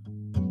 Hoorah.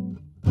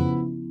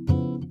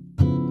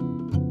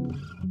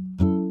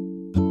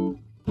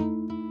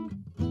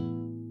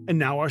 And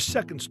now our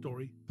second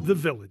story, The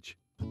Village,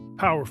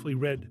 powerfully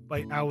read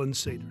by Alan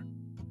Sater.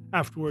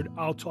 Afterward,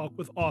 I'll talk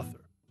with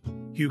author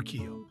Hugh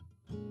Keong.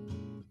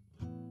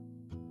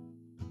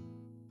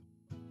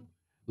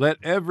 Let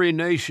every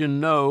nation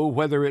know,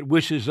 whether it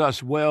wishes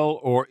us well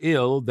or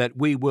ill, that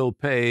we will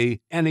pay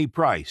any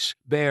price,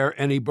 bear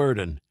any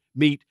burden,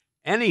 meet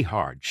any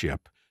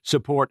hardship,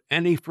 support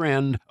any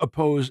friend,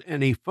 oppose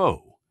any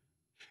foe,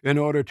 in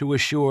order to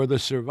assure the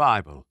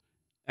survival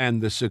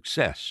and the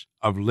success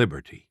of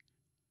liberty.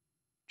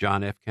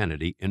 John F.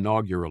 Kennedy,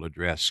 Inaugural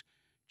Address,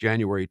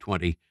 January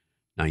 20,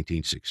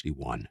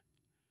 1961.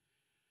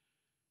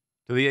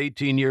 To the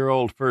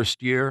 18-year-old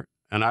first year,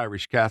 an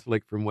Irish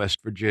Catholic from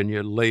West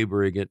Virginia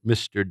laboring at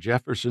Mr.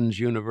 Jefferson's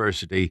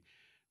University,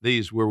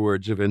 these were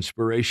words of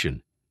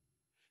inspiration.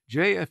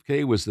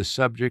 JFK was the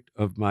subject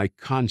of my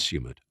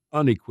consummate,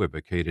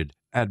 unequivocated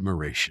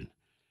admiration.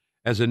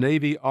 As a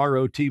Navy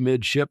ROT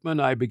midshipman,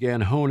 I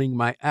began honing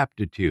my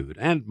aptitude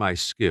and my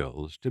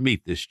skills to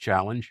meet this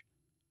challenge.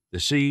 The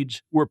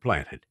seeds were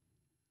planted.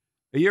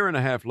 A year and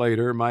a half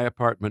later, my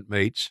apartment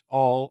mates,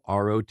 all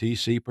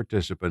ROTC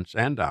participants,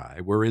 and I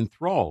were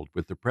enthralled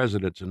with the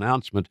President's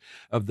announcement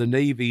of the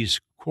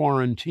Navy's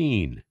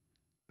quarantine,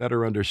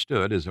 better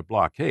understood as a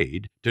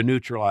blockade to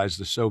neutralize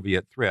the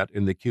Soviet threat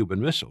in the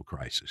Cuban Missile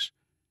Crisis.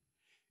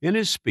 In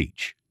his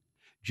speech,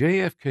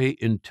 JFK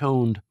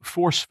intoned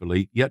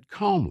forcefully yet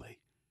calmly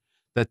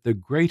that the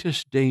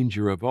greatest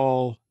danger of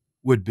all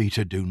would be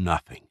to do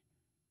nothing.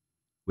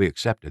 We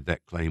accepted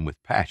that claim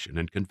with passion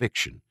and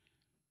conviction.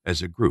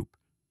 As a group,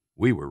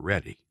 we were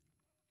ready.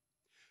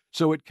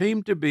 So it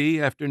came to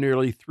be, after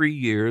nearly 3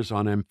 years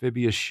on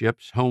amphibious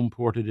ships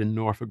home-ported in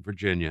Norfolk,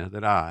 Virginia,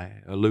 that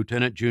I, a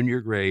lieutenant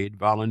junior grade,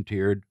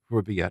 volunteered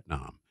for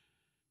Vietnam.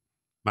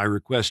 My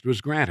request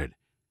was granted,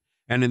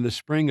 and in the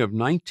spring of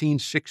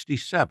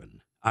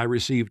 1967, I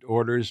received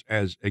orders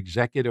as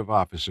executive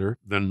officer,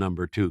 the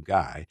number 2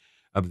 guy,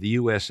 of the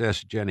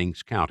USS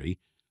Jennings County,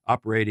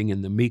 operating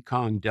in the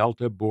Mekong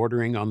Delta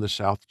bordering on the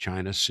South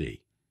China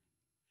Sea.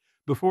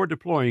 Before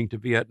deploying to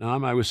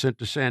Vietnam, I was sent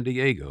to San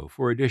Diego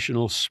for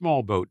additional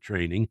small boat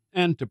training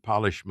and to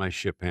polish my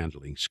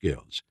ship-handling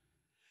skills.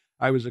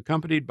 I was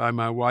accompanied by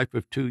my wife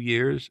of 2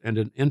 years and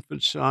an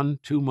infant son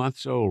 2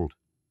 months old.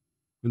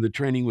 When the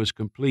training was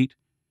complete,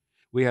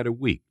 we had a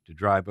week to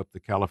drive up the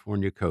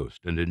California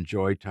coast and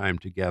enjoy time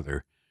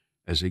together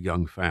as a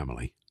young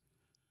family.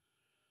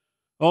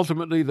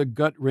 Ultimately, the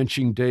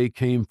gut-wrenching day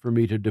came for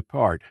me to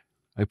depart.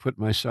 I put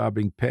my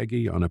sobbing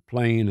Peggy on a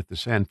plane at the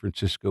San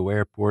Francisco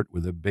airport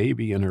with a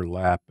baby in her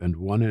lap and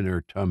one in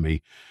her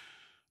tummy.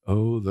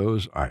 Oh,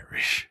 those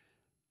Irish.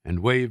 And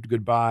waved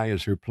goodbye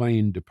as her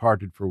plane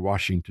departed for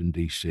Washington,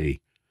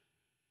 D.C.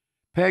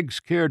 Pegs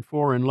cared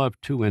for and loved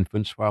 2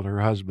 infants while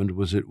her husband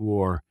was at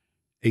war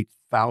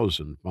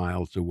 8,000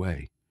 miles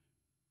away.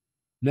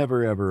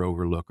 never ever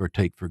overlook or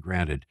take for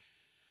granted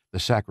the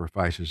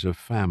sacrifices of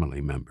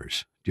family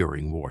members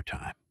during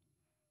wartime.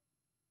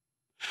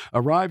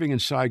 Arriving in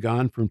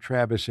Saigon from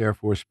Travis Air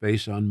Force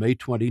Base on May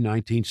 20,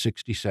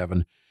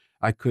 1967,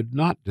 I could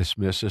not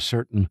dismiss a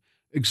certain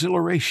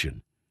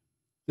exhilaration.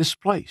 This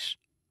place,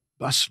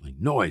 bustling,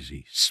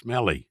 noisy,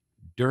 smelly,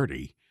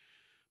 dirty,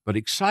 but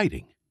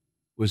exciting,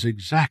 was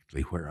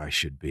exactly where I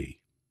should be.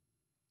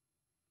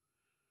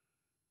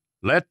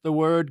 Let the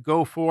word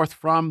go forth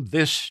from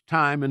this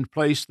time and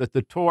place that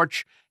the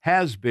torch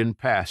has been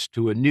passed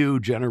to a new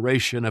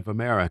generation of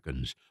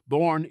Americans,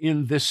 born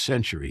in this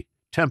century,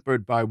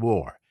 tempered by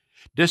war,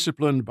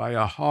 disciplined by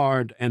a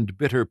hard and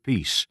bitter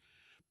peace,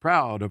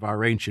 proud of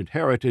our ancient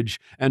heritage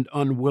and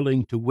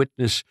unwilling to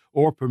witness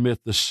or permit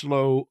the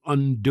slow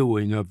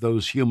undoing of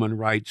those human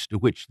rights to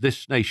which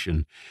this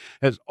nation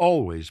has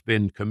always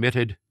been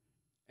committed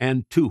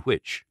and to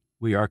which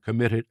we are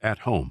committed at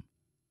home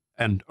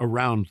and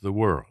around the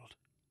world.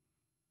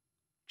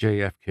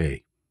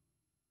 JFK,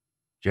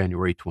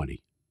 January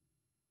 20,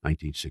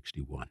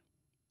 1961.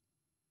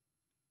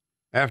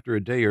 After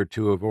a day or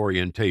two of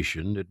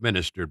orientation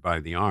administered by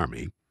the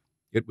Army,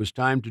 it was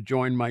time to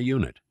join my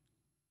unit.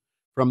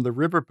 From the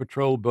River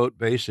Patrol boat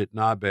base at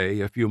Na Bay,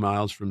 a few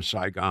miles from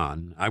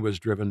Saigon, I was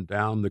driven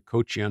down the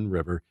Cochin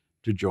River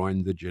to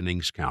join the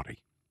Jennings County.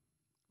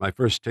 My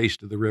first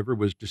taste of the river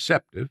was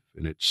deceptive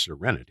in its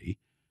serenity.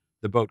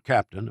 The boat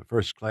captain, a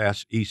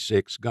first-class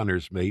E6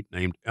 gunner's mate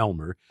named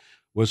Elmer,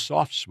 was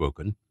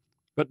soft-spoken,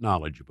 but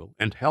knowledgeable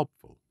and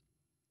helpful.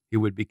 He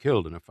would be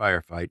killed in a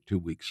firefight 2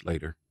 weeks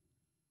later.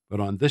 But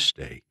on this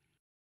day,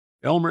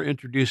 Elmer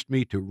introduced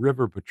me to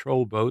river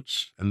patrol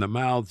boats and the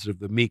mouths of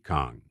the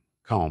Mekong,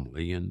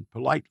 calmly and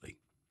politely.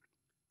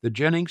 The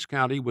Jennings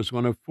County was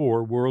one of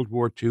 4 World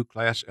War II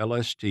class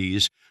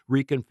LSTs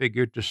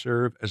reconfigured to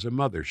serve as a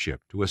mothership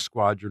to a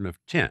squadron of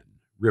 10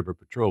 river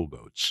patrol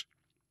boats.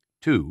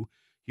 2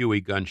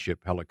 Huey gunship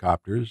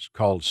helicopters,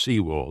 called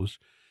Seawolves,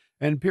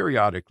 and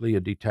periodically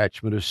a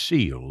detachment of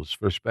SEALs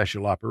for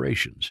special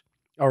operations.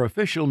 Our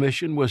official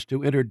mission was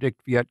to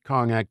interdict Viet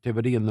Cong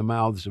activity in the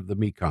mouths of the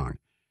Mekong.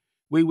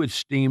 We would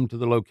steam to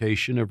the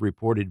location of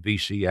reported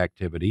VC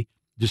activity,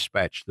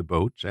 dispatch the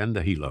boats and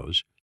the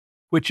helos,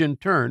 which in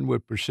turn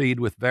would proceed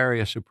with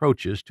various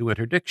approaches to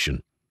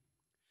interdiction.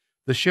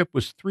 The ship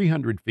was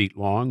 300 feet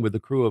long with a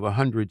crew of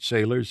 100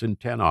 sailors and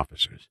 10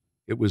 officers.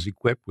 It was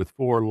equipped with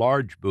 4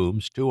 large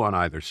booms, 2 on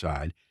either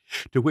side,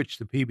 to which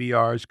the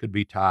PBRs could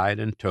be tied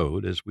and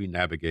towed as we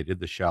navigated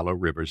the shallow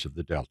rivers of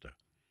the Delta.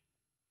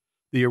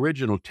 The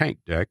original tank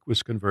deck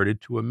was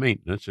converted to a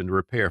maintenance and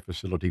repair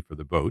facility for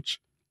the boats,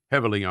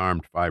 heavily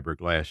armed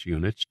fiberglass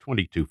units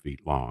 22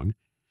 feet long.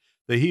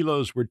 The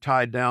helos were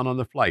tied down on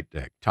the flight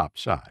deck,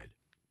 topside.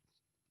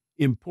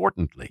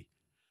 Importantly,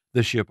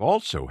 the ship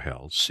also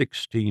held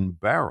 16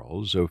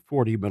 barrels of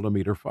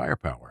 40-millimeter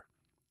firepower.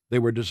 They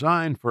were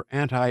designed for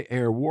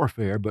anti-air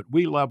warfare, but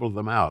we leveled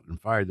them out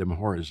and fired them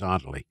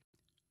horizontally.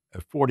 A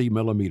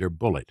 40-millimeter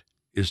bullet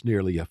is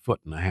nearly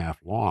 1.5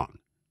 feet long.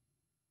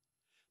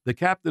 The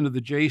captain of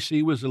the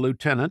JC was a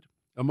lieutenant,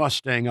 a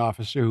Mustang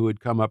officer who had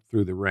come up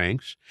through the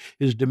ranks.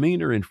 His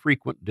demeanor and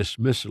frequent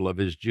dismissal of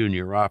his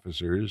junior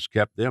officers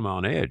kept them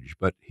on edge,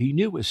 but he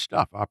knew his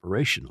stuff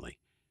operationally.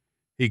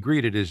 He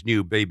greeted his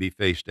new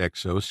baby-faced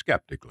XO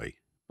skeptically,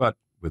 but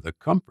with a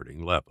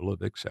comforting level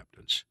of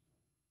acceptance.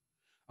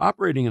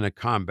 Operating in a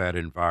combat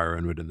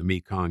environment in the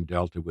Mekong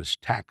Delta was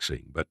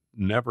taxing, but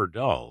never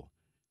dull.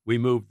 We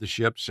moved the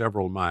ship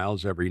several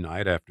miles every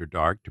night after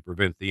dark to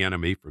prevent the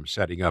enemy from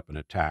setting up an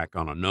attack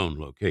on a known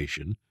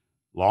location.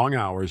 Long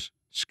hours,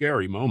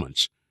 scary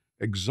moments,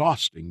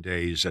 exhausting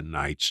days and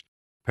nights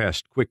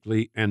passed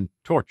quickly and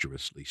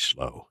tortuously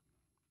slow.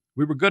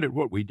 We were good at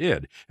what we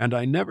did, and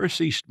I never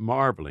ceased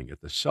marveling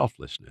at the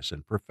selflessness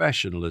and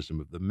professionalism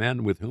of the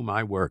men with whom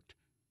I worked.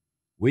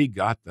 We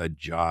got the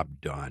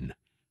job done,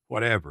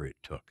 whatever it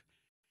took.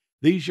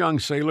 These young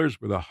sailors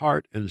were the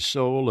heart and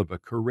soul of a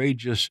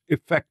courageous,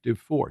 effective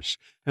force,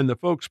 and the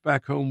folks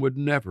back home would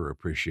never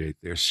appreciate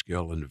their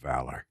skill and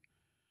valor.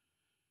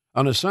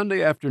 On a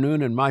Sunday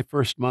afternoon in my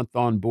first month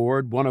on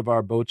board, one of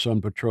our boats on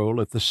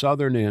patrol at the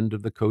southern end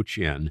of the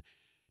Cochin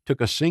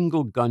took a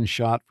single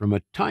gunshot from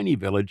a tiny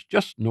village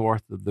just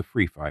north of the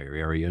free fire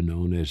area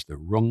known as the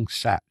Rung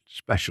Sat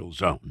Special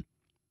Zone.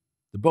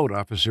 The boat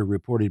officer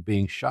reported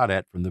being shot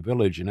at from the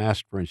village and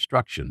asked for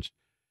instructions.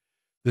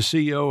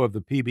 The CO of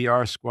the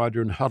PBR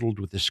squadron huddled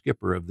with the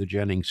skipper of the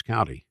Jennings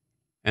County,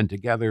 and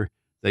together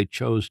they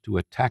chose to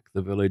attack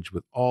the village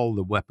with all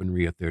the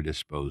weaponry at their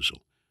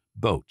disposal.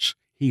 Boats,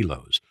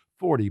 helos,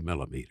 40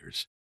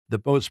 millimeters. The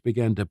boats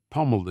began to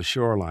pummel the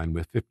shoreline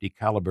with 50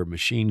 caliber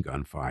machine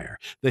gun fire.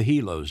 The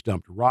helos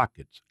dumped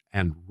rockets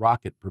and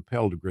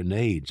rocket-propelled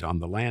grenades on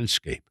the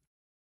landscape.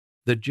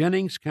 The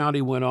Jennings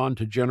County went on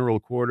to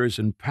general quarters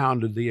and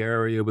pounded the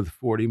area with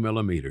 40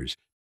 millimeters.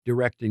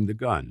 Directing the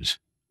guns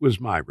was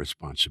my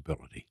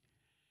responsibility.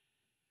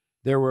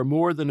 There were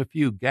more than a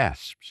few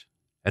gasps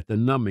at the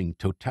numbing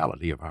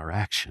totality of our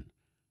action.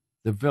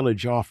 The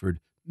village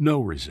offered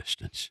no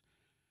resistance.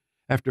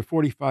 After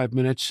 45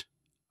 minutes,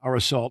 Our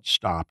assault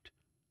stopped.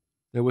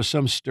 There was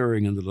some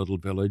stirring in the little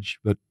village,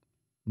 but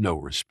no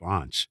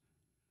response.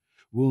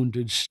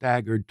 Wounded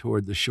staggered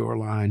toward the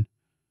shoreline.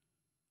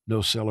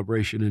 No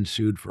celebration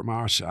ensued from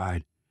our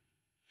side.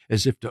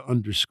 As if to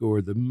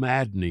underscore the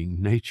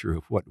maddening nature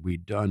of what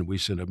we'd done, we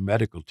sent a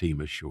medical team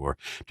ashore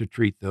to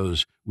treat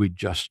those we'd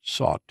just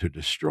sought to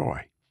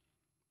destroy.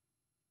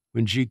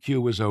 When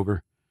GQ was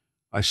over,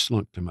 I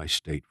slunk to my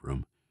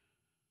stateroom.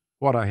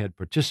 What I had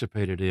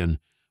participated in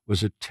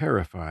was a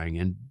terrifying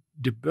and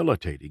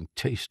debilitating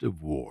taste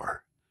of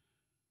war.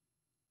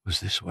 Was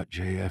this what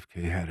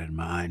JFK had in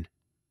mind?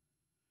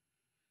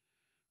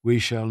 We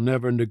shall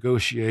never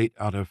negotiate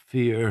out of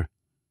fear,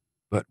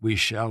 but we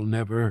shall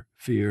never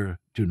fear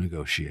to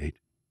negotiate.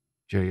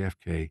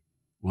 JFK,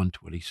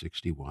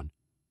 1/20/61.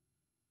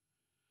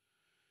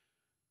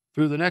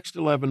 Through the next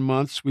 11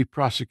 months, we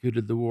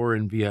prosecuted the war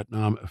in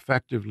Vietnam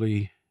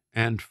effectively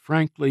and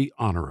frankly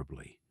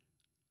honorably.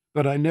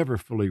 But I never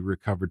fully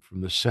recovered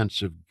from the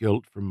sense of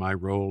guilt from my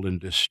role in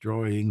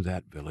destroying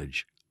that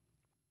village.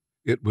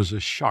 It was a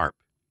sharp,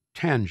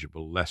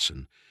 tangible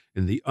lesson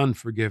in the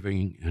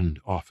unforgiving and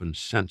often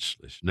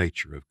senseless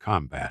nature of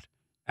combat,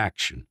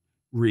 action,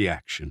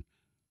 reaction,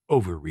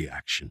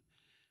 overreaction.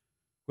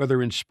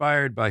 Whether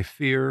inspired by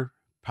fear,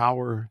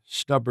 power,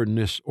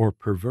 stubbornness, or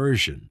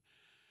perversion,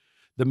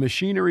 the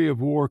machinery of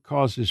war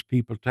causes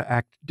people to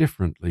act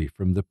differently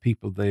from the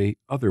people they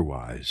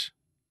otherwise,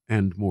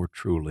 and more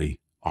truly,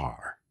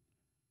 are.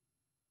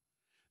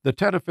 The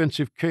Tet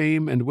Offensive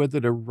came, and with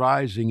it a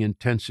rising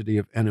intensity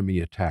of enemy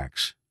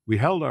attacks. We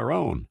held our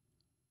own.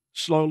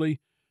 Slowly,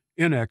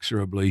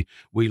 inexorably,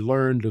 we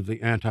learned of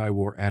the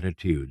anti-war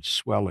attitudes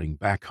swelling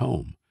back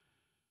home.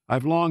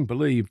 I've long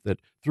believed that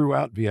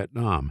throughout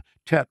Vietnam,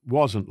 Tet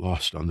wasn't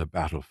lost on the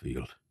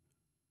battlefield.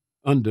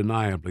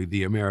 Undeniably,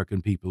 the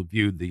American people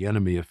viewed the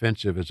enemy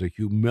offensive as a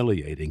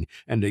humiliating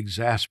and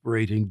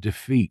exasperating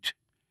defeat.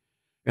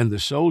 And the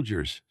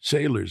soldiers,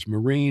 sailors,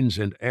 Marines,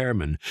 and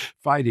airmen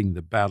fighting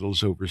the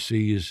battles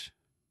overseas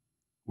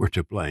were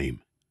to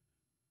blame.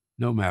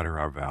 No matter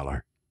our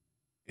valor,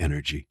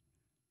 energy,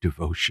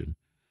 devotion,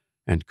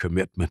 and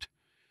commitment,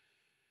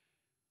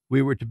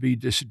 we were to be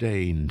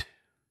disdained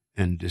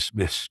and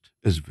dismissed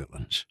as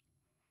villains.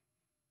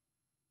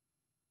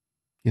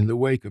 In the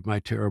wake of my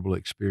terrible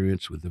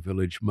experience with the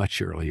village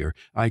much earlier,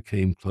 I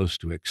came close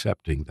to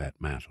accepting that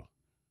mantle.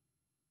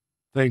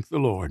 Thank the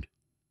Lord,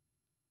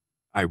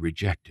 I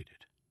rejected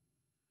it.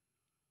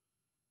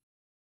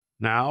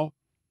 Now,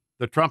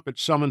 the trumpet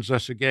summons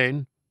us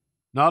again,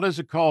 not as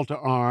a call to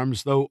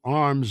arms, though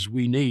arms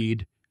we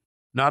need,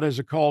 not as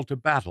a call to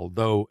battle,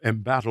 though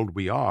embattled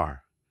we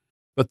are,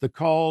 but the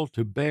call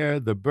to bear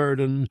the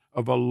burden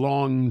of a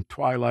long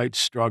twilight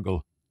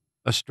struggle,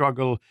 a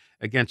struggle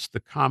against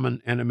the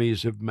common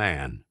enemies of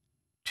man,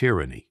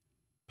 tyranny,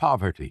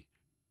 poverty,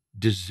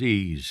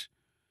 disease,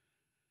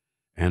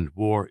 and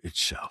war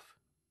itself.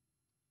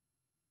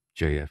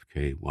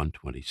 JFK,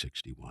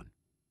 1/20/61.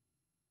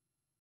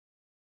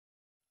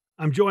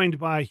 I'm joined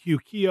by Hugh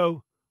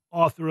Keong,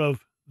 author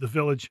of The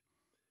Village.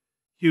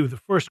 Hugh, the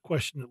first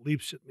question that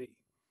leaps at me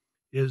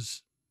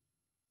is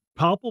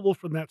palpable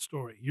from that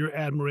story, your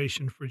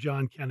admiration for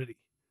John Kennedy.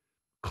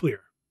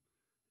 Clear.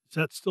 Is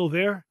that still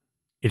there?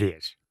 It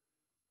is.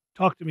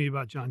 Talk to me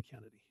about John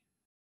Kennedy.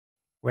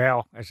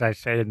 Well, as I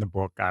say in the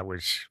book, I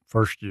was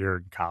first year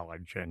in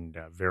college and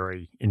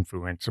very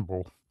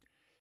influenceable.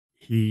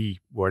 He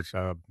was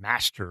a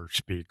master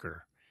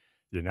speaker.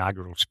 The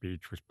inaugural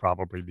speech was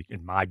probably,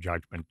 in my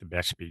judgment, the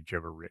best speech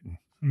ever written.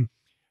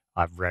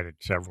 I've read it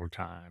several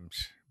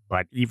times.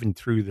 But even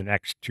through the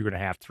next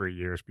 2.5, 3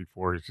 years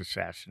before his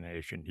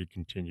assassination, he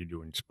continued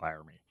to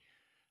inspire me.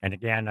 And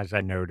again, as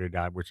I noted,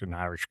 I was an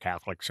Irish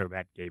Catholic, so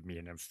that gave me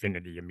an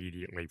affinity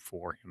immediately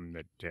for him,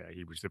 that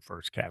he was the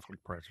first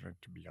Catholic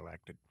president to be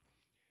elected.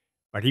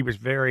 But he was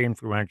very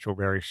influential,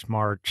 very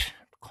smart,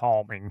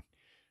 calming,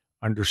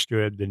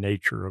 understood the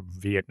nature of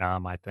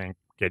Vietnam, I think,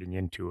 getting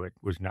into it,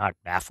 was not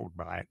baffled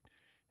by it.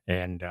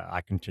 And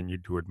I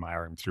continued to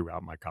admire him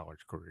throughout my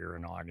college career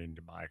and on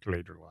into my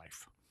later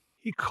life.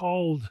 He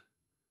called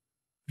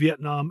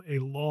Vietnam a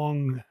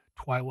long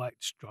twilight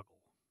struggle.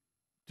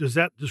 Does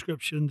that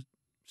description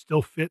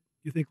still fit,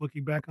 you think,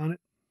 looking back on it?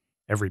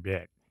 Every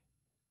bit.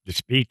 The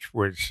speech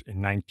was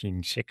in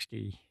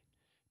 1960.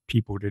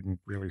 People didn't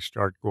really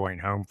start going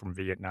home from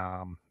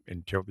Vietnam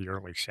until the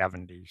early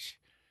 70s.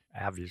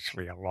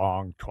 Obviously, a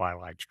long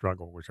twilight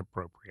struggle was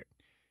appropriate.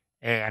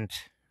 And,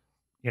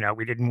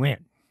 we didn't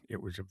win.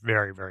 It was a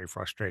very, very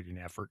frustrating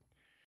effort.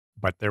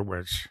 But there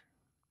was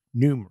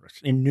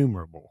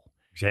innumerable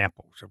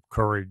examples of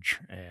courage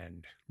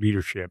and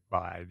leadership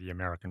by the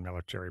American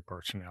military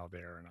personnel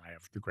there, and I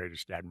have the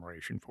greatest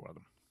admiration for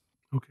them.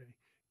 Okay.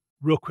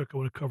 Real quick, I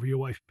want to cover your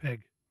wife,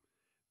 Peg,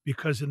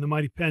 because in the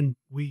Mighty Pen,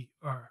 we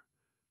are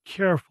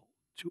careful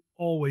to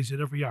always, at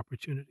every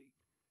opportunity,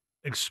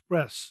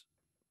 express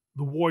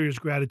the warrior's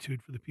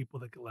gratitude for the people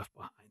that get left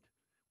behind.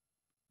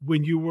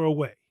 When you were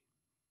away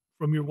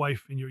from your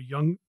wife and your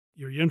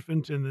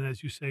infant, and then,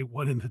 as you say,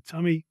 one in the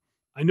tummy,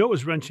 I know it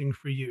was wrenching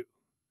for you.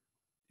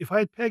 If I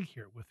had Peg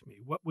here with me,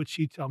 what would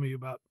she tell me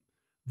about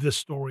this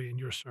story in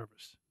your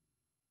service?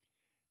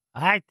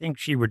 I think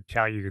she would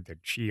tell you that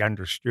she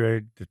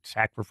understood that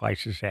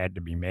sacrifices had to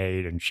be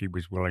made and she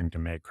was willing to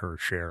make her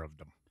share of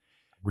them.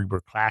 We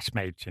were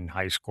classmates in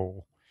high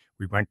school.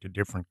 We went to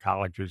different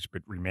colleges,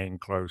 but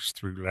remained close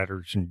through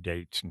letters and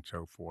dates and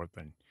so forth,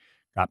 and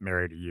got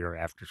married a year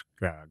after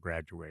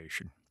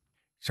graduation.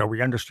 So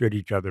we understood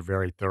each other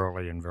very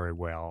thoroughly and very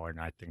well, and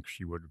I think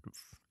she would have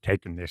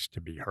taken this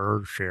to be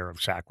her share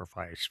of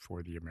sacrifice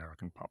for the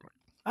American public.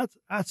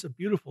 That's a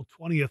beautiful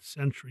 20th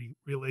century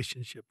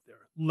relationship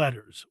there.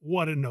 Letters,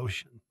 what a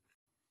notion.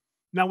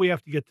 Now we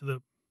have to get to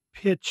the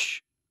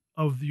pitch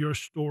of your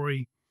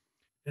story,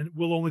 and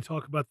we'll only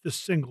talk about this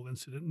single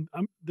incident.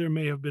 There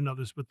may have been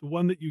others, but the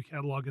one that you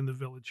catalog in the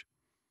village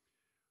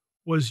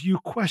was you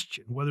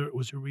question whether it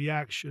was a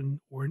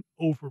reaction or an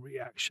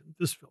overreaction,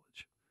 this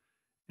village.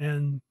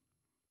 And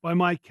by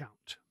my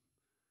count,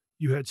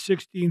 you had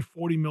 16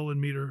 40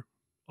 millimeter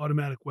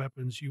automatic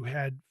weapons. You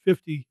had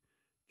 50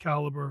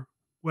 caliber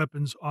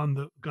weapons on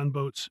the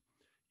gunboats.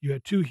 You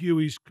had 2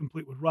 Hueys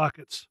complete with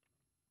rockets.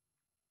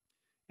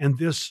 And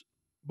this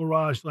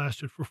barrage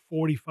lasted for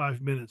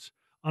 45 minutes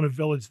on a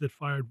village that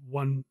fired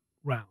 1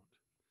 round.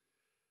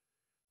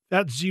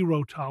 That's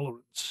zero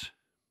tolerance.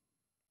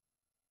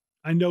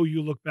 I know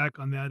you look back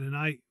on that,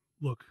 and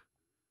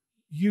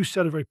you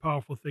said a very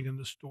powerful thing in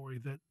this story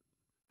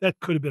that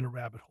could have been a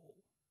rabbit hole.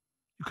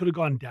 You could have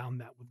gone down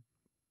that with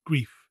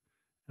grief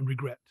and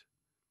regret.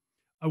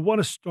 I want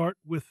to start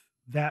with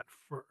that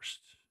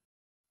first.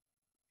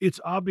 It's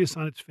obvious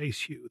on its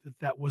face, Hugh,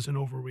 that was an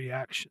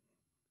overreaction.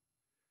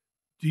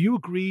 Do you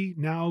agree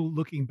now,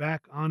 looking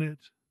back on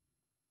it?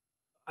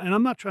 And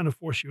I'm not trying to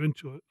force you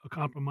into a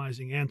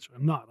compromising answer.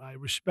 I'm not. I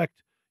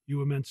respect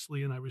you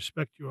immensely, and I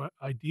respect your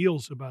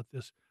ideals about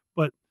this.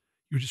 But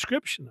your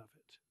description of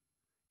it,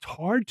 it's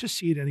hard to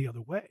see it any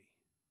other way.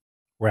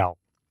 Well,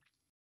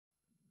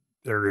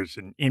 there is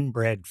an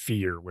inbred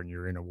fear when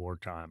you're in a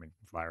wartime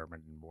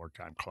environment and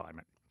wartime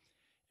climate.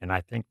 And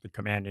I think the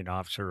commanding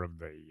officer of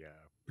the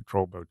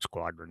patrol boat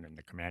squadron and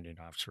the commanding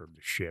officer of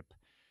the ship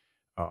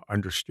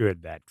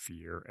understood that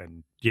fear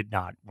and did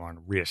not want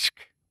to risk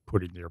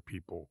putting their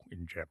people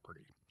in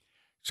jeopardy.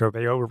 So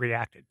they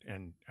overreacted,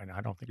 and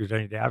I don't think there's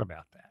any doubt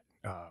about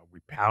that.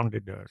 We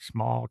pounded a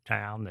small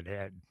town that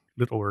had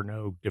little or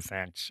no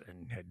defense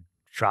and had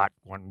shot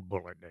 1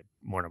 bullet at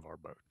one of our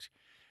boats.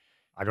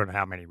 I don't know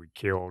how many we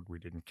killed. We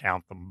didn't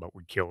count them, but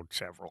we killed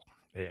several,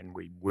 and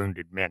we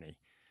wounded many.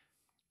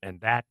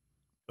 And that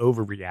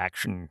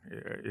overreaction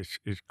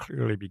is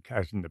clearly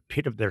because in the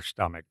pit of their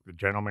stomach, the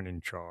gentlemen in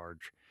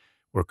charge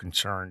were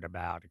concerned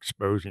about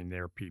exposing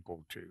their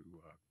people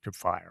to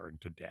fire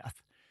and to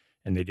death,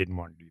 and they didn't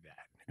want to do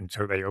that. And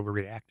so they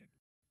overreacted.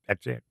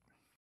 That's it.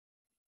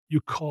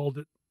 You called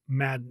it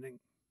maddening.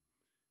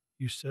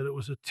 You said it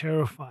was a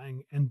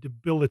terrifying and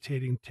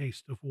debilitating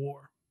taste of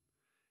war.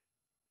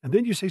 And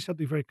then you say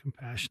something very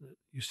compassionate.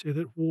 You say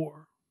that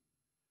war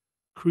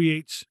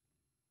creates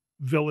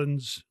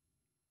villains,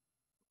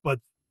 but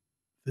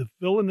the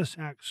villainous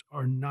acts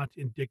are not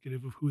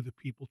indicative of who the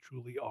people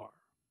truly are.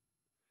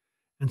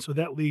 And so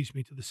that leads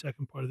me to the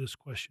second part of this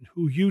question,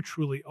 who you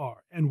truly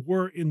are and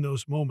were in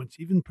those moments,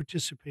 even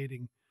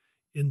participating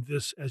in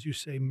this, as you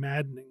say,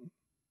 maddening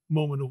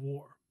moment of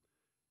war.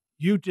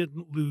 You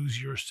didn't lose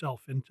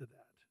yourself into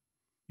that.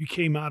 You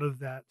came out of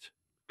that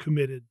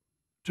committed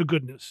to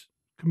goodness,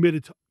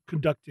 committed to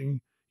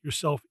conducting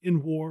yourself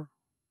in war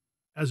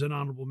as an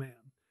honorable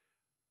man.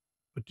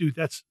 But dude,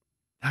 that's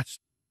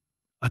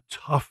a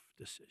tough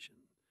decision,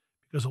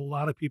 because a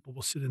lot of people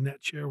will sit in that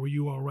chair where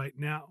you are right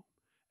now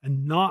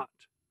and not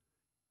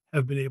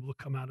have been able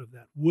to come out of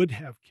that, would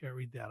have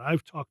carried that.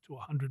 I've talked to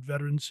 100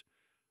 veterans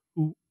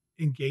who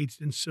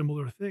engaged in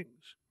similar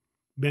things.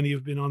 Many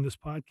have been on this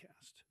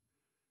podcast.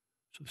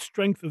 So the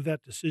strength of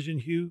that decision,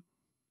 Hugh,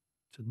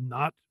 to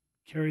not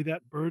carry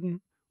that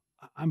burden,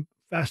 I'm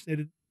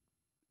fascinated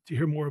to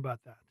hear more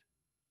about that.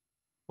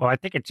 Well, I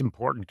think it's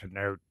important to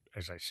note,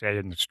 as I say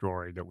in the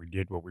story, that we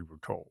did what we were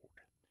told.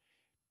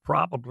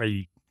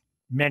 Probably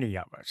many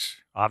of us,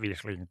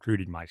 obviously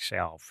including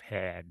myself,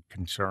 had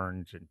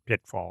concerns and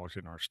pitfalls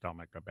in our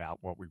stomach about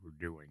what we were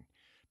doing,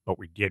 but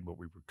we did what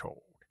we were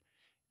told.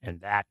 And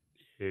that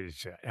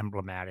is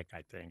emblematic,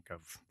 I think,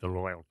 of the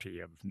loyalty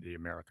of the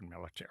American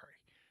military.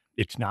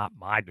 It's not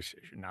my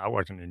decision. I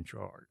wasn't in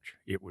charge.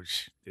 It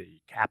was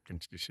the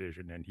captain's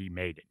decision, and he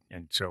made it.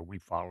 And so we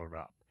followed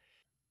up.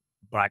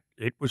 But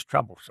it was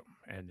troublesome,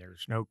 and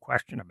there's no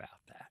question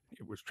about that.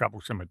 It was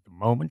troublesome at the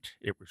moment.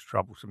 It was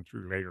troublesome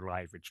through later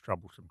life. It's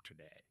troublesome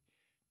today.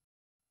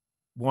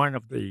 One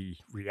of the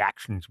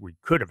reactions we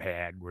could have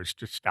had was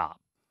to stop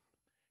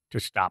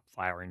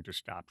firing, to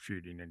stop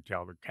shooting, and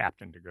tell the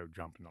captain to go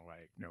jump in the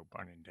lake. No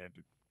pun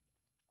intended.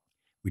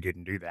 We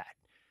didn't do that.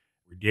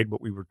 We did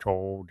what we were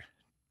told.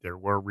 There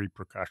were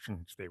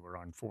repercussions. They were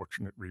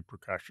unfortunate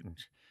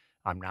repercussions.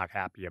 I'm not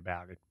happy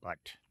about it, but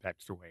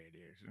that's the way it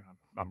is. And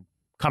I'm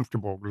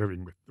comfortable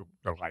living with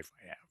the life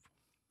I have.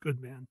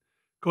 Good man.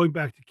 Going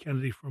back to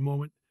Kennedy for a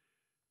moment,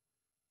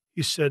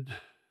 he said,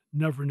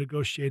 never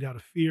negotiate out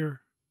of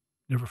fear,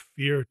 never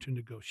fear to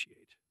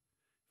negotiate.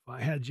 If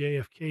I had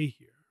JFK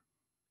here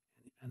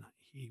and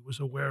he was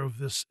aware of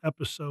this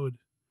episode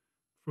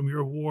from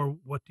your war,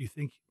 what do you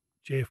think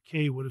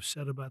JFK would have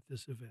said about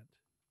this event?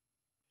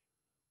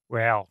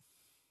 Well,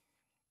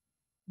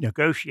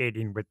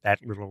 negotiating with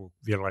that little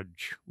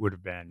village would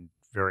have been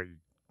very,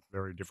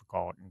 very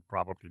difficult and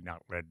probably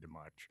not led to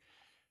much.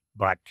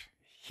 But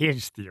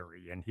his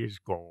theory and his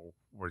goal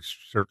was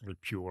certainly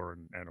pure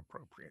and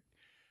appropriate.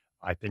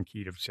 I think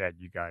he'd have said,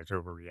 you guys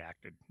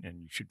overreacted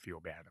and you should feel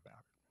bad about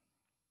it.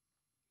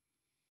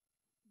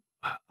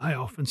 I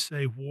often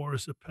say war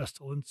is a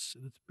pestilence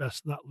and it's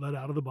best not let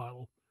out of the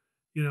bottle.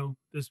 You know,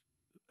 there's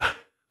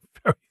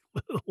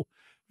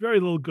very very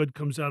little good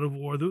comes out of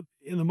war.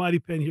 In the Mighty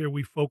Pen here,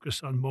 we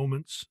focus on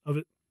moments of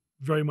it,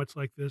 very much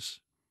like this.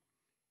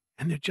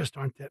 And there just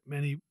aren't that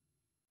many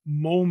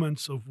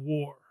moments of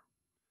war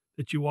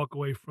that you walk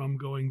away from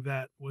going,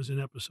 that was an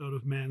episode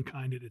of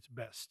mankind at its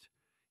best,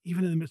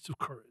 even in the midst of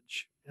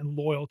courage and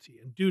loyalty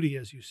and duty,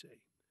 as you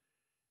say.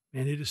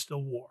 Man, it is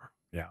still war.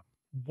 Yeah.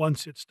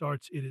 Once it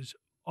starts, it is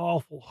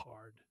awful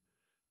hard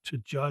to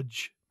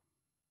judge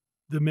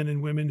the men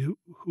and women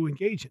who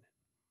engage in it,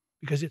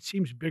 because it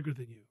seems bigger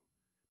than you,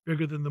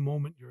 bigger than the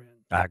moment you're in.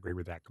 I agree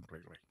with that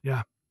completely.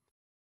 Yeah.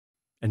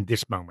 And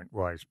this moment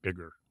was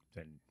bigger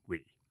than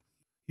we.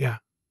 Yeah.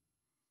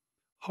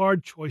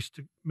 Hard choice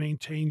to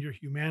maintain your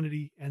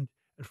humanity and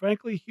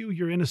frankly, Hugh,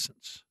 your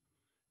innocence.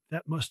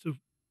 That must have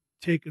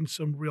taken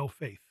some real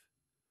faith.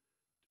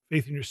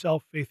 Faith in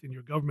yourself, faith in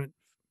your government,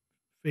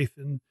 faith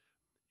in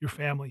your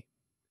family.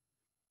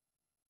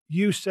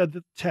 You said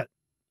that Tet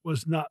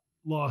was not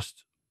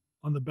lost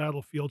on the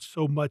battlefield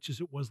so much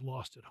as it was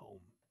lost at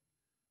home.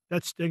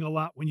 That sting a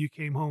lot when you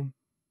came home.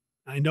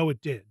 I know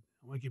it did.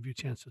 I want to give you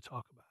a chance to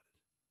talk about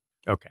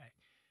it. Okay.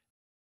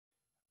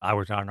 I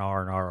was on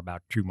R&R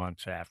about 2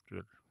 months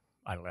after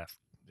I left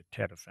the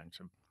Tet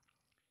Offensive.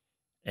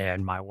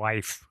 And my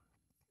wife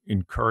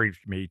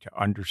encouraged me to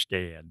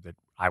understand that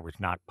I was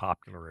not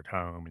popular at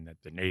home and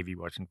that the Navy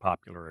wasn't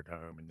popular at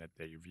home and that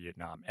the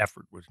Vietnam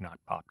effort was not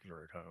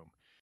popular at home.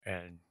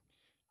 And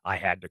I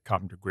had to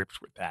come to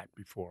grips with that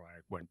before I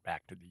went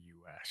back to the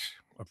U.S.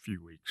 a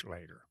few weeks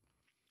later.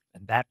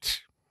 And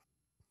that's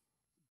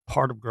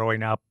part of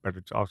growing up, but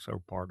it's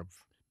also part of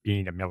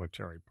being a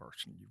military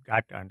person. You've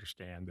got to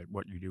understand that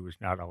what you do is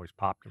not always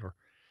popular.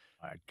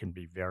 It can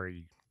be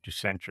very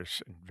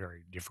dissentious and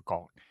very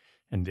difficult,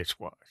 and this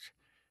was.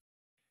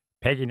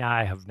 Peggy and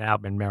I have now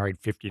been married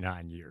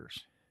 59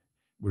 years.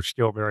 We're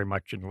still very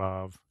much in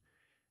love,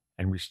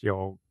 and we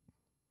still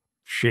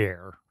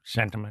share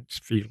sentiments,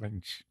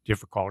 feelings,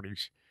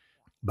 difficulties,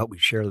 but we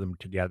share them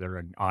together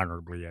and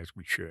honorably as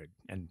we should.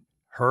 And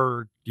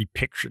her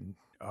depiction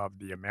of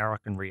the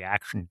American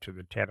reaction to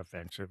the Tet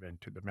Offensive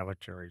and to the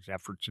military's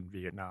efforts in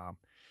Vietnam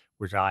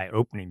was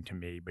eye-opening to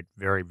me, but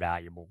very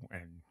valuable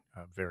and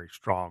a very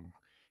strong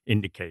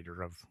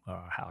indicator of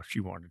how she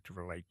wanted to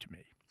relate to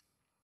me.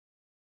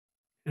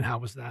 And how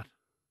was that?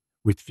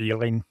 With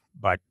feeling,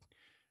 but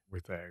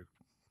with a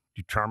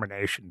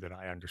determination that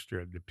I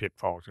understood the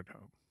pitfalls at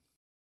home.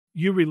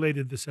 You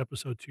related this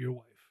episode to your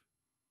wife.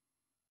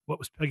 What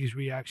was Peggy's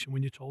reaction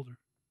when you told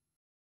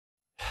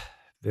her?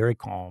 Very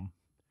calm.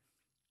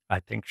 I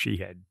think she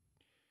had,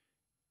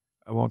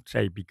 I won't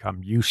say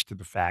become used to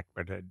the fact,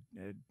 but had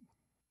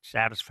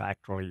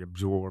satisfactorily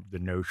absorbed the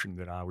notion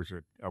that I was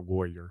a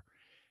warrior,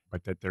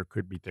 but that there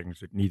could be things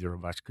that neither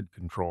of us could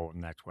control,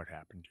 and that's what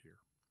happened here.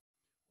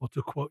 Well,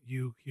 to quote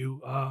you,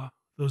 Hugh,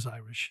 those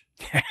Irish.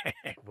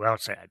 Well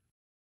said.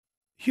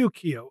 Hugh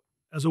Keogh,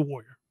 as a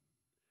warrior,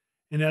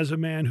 and as a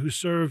man who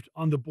served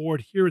on the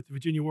board here at the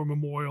Virginia War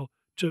Memorial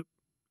to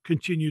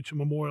continue to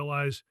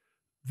memorialize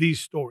these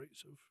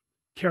stories of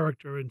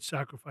character and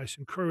sacrifice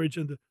and courage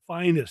and the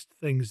finest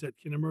things that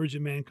can emerge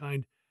in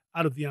mankind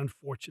out of the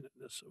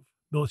unfortunateness of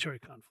military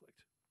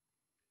conflict.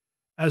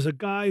 As a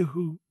guy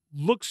who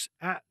looks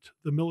at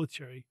the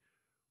military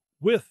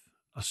with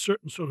a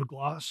certain sort of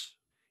gloss,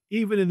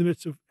 even in the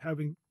midst of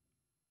having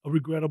a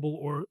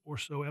regrettable or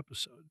so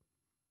episode,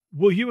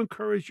 will you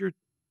encourage your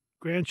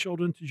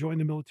grandchildren to join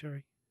the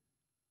military?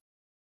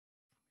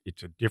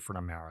 It's a different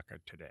America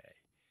today.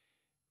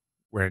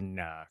 When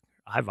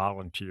I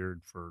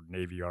volunteered for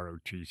Navy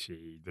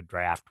ROTC, the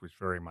draft was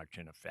very much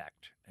in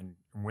effect. And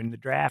when the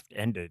draft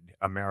ended,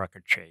 America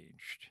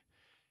changed.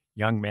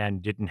 Young men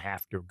didn't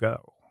have to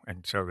go,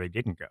 and so they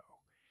didn't go.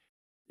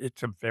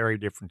 It's a very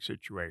different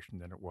situation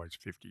than it was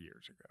 50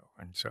 years ago.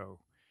 And so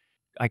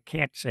I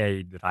can't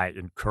say that I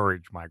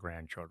encourage my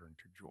grandchildren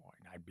to join.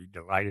 I'd be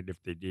delighted if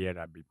they did.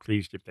 I'd be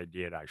pleased if they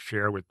did. I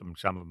share with them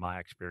some of my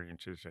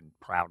experiences, and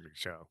proudly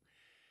so.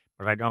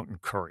 But I don't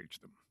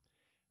encourage them.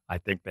 I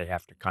think they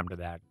have to come to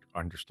that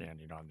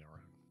understanding on their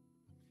own.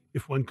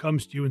 If one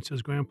comes to you and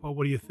says, Grandpa,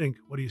 what do you think?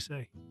 What do you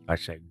say? I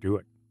say, do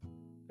it.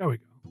 There we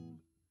go.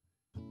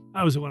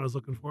 That was the one I was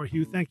looking for.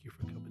 Hugh, thank you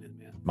for coming in,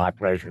 man. My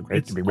pleasure.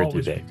 Great to be with you,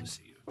 It's always Dave. good to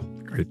see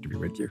you. Great to be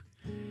with you.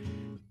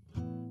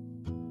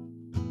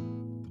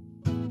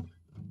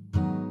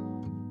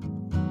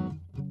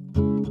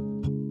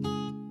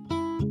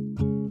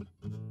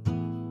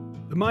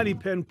 Mighty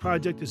Pen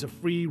Project is a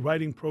free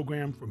writing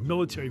program for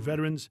military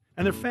veterans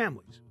and their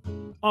families,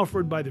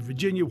 offered by the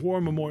Virginia War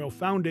Memorial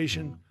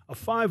Foundation, a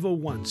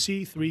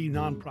 501c3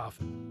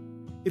 nonprofit.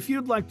 If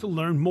you'd like to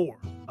learn more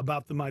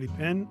about the Mighty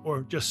Pen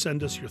or just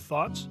send us your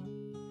thoughts,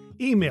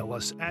 email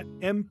us at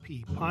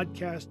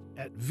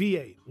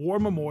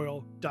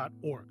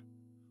mppodcast@vawarmemorial.org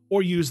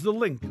or use the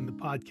link in the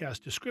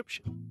podcast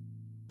description.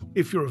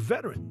 If you're a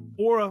veteran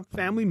or a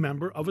family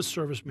member of a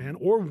serviceman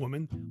or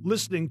woman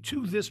listening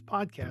to this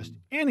podcast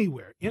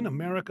anywhere in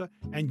America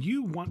and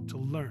you want to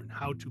learn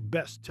how to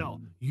best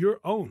tell your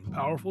own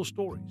powerful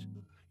stories,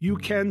 you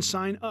can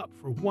sign up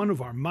for one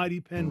of our Mighty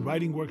Pen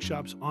writing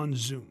workshops on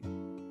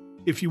Zoom.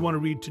 If you want to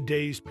read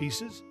today's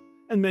pieces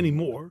and many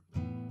more,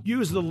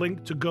 use the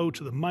link to go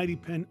to the Mighty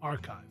Pen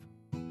archive.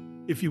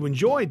 If you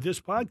enjoyed this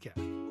podcast,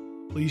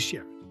 please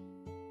share it.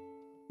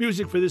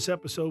 Music for this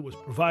episode was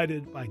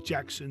provided by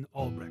Jackson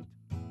Albrecht.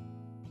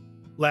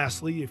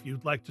 Lastly, if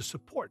you'd like to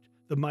support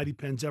the Mighty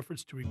Pen's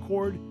efforts to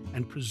record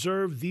and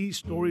preserve these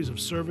stories of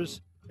service,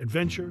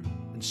 adventure,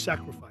 and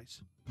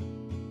sacrifice,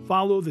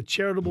 follow the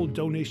charitable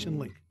donation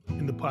link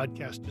in the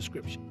podcast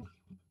description.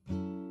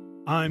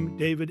 I'm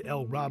David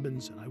L.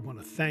 Robbins, and I want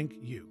to thank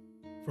you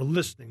for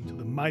listening to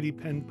the Mighty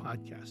Pen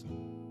Podcast.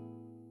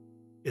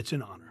 It's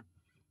an honor.